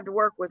 What do I have to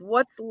work with?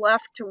 What's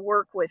left to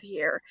work with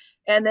here?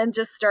 And then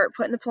just start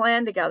putting the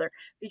plan together,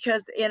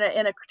 because in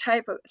a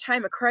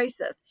time of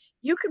crisis,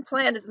 you can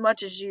plan as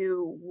much as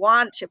you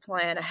want to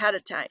plan ahead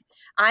of time.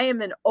 I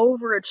am an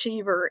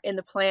overachiever in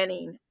the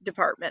planning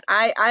department.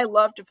 I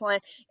love to plan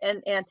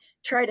and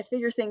try to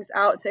figure things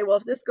out and say, well,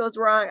 if this goes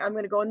wrong, I'm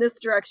going to go in this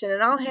direction,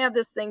 and I'll have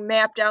this thing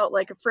mapped out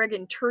like a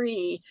friggin'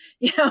 tree,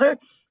 you know,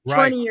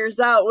 Right. 20 years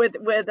out with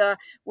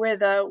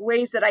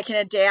ways that I can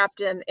adapt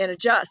and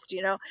adjust,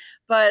 you know.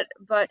 But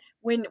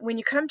when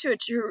you come to a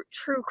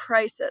true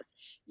crisis,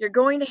 you're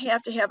going to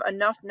have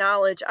enough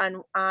knowledge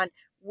on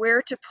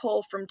where to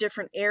pull from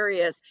different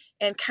areas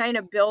and kind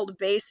of build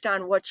based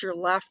on what you're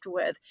left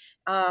with.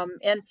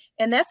 And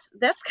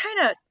that's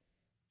kind of,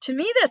 to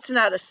me, that's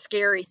not a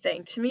scary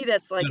thing. To me,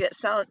 that's like, No, it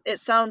sounds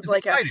it's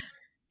like a, exciting.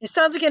 it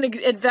sounds like an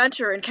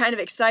adventure and kind of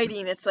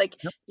exciting. It's like,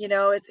 Yep. you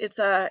know, it's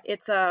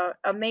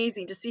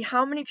amazing to see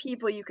how many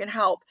people you can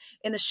help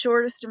in the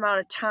shortest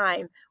amount of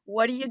time.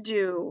 What do you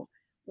do?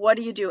 What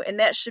do you do? And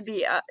that should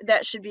be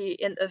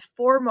in the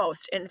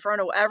foremost in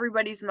front of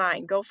everybody's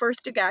mind. Go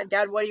first to God.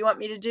 God, what do you want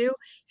me to do?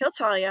 He'll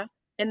tell you,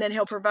 and then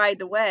he'll provide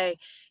the way.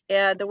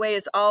 And the way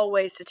is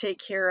always to take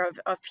care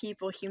of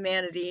people,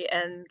 humanity,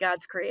 and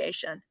God's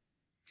creation.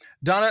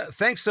 Donna,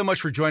 thanks so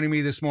much for joining me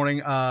this morning.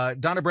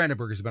 Donna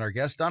Brandenburg has been our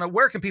guest. Donna,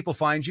 where can people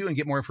find you and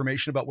get more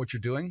information about what you're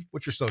doing?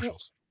 What's your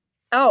socials?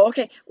 Oh,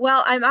 okay.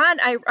 Well,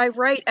 I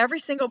write every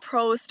single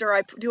post,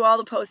 or do all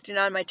the posting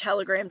on my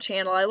Telegram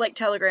channel. I like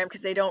Telegram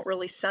because they don't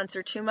really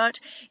censor too much.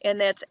 And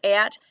that's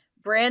at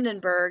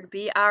Brandenburg,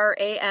 Brandenburg,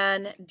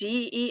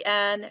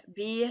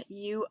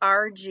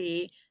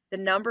 the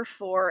number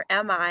 4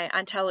 MI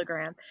on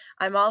Telegram.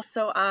 I'm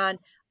also on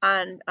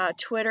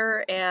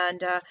Twitter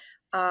and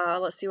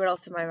let's see, what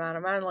else am I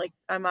on?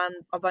 I'm on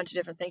a bunch of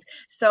different things.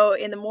 So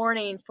in the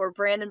morning for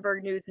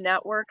Brandenburg News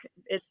Network,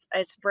 it's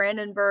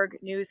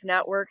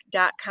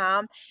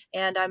brandenburgnewsnetwork.com,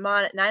 and I'm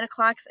on at 9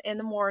 o'clock in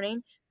the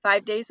morning,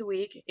 5 days a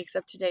week,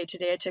 except today.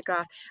 Today I took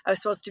off. I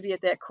was supposed to be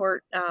at that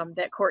court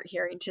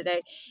hearing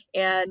today,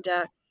 and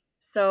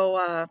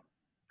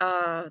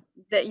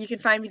that you can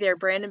find me there,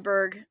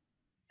 Brandenburg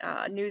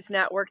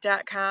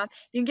newsnetwork.com.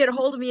 You can get a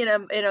hold of me in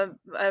a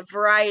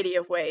variety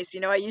of ways.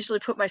 You know, I usually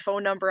put my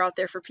phone number out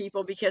there for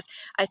people because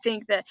I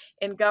think that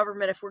in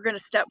government, if we're going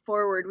to step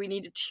forward, we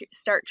need to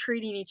start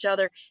treating each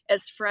other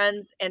as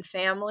friends and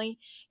family.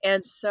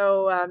 And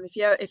so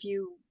if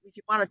you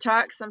want to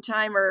talk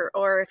sometime,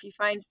 or if you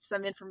find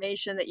some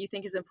information that you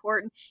think is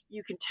important,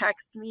 you can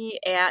text me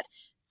at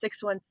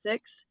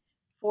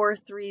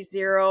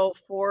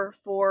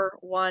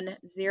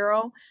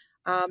 616-430-4410.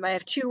 I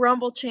have 2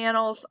 Rumble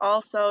channels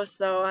also,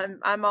 so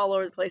I'm all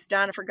over the place.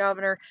 Donna for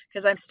governor,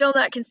 because I'm still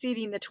not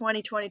conceding the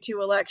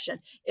 2022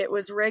 election. It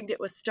was rigged. It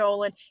was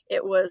stolen.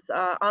 It was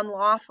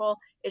unlawful.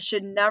 It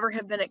should never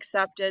have been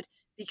accepted,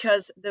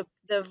 because the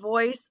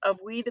voice of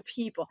we the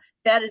people,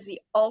 that is the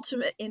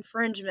ultimate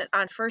infringement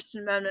on First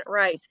Amendment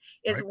rights,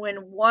 is Right. when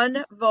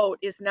one vote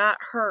is not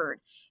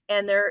heard,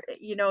 and there,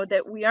 you know,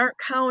 that we aren't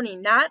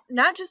counting, not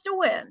just a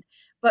win,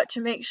 but to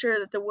make sure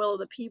that the will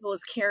of the people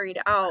is carried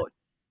out.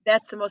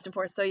 That's the most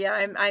important. So yeah,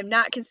 I'm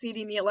not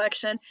conceding the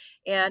election,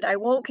 and I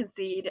won't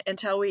concede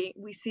until we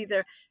see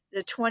the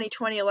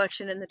 2020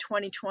 election and the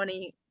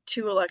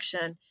 2022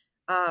 election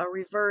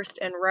reversed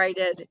and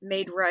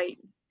made right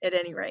at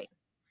any rate.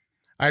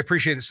 I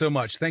appreciate it so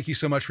much. Thank you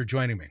so much for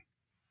joining me.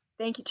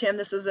 Thank you, Tim.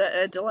 This is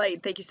a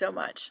delight. Thank you so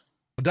much.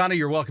 Well, Donna,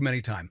 you're welcome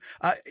anytime.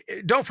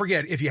 Don't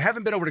forget, if you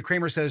haven't been over to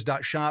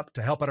CramerSez.shop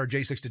to help out our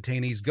J6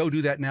 detainees, go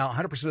do that now.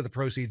 100% of the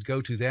proceeds go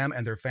to them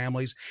and their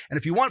families. And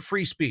if you want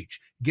free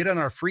speech, get on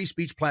our free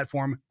speech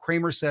platform,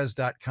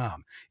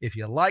 CramerSez.com. If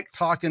you like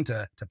talking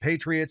to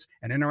patriots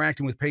and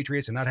interacting with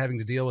patriots and not having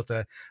to deal with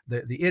the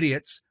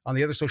idiots on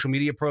the other social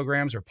media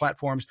programs or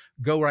platforms,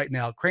 go right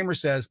now,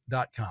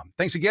 CramerSez.com.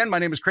 Thanks again. My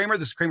name is Kramer.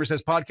 This is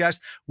CramerSez Podcast.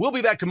 We'll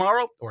be back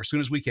tomorrow or as soon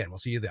as we can. We'll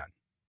see you then.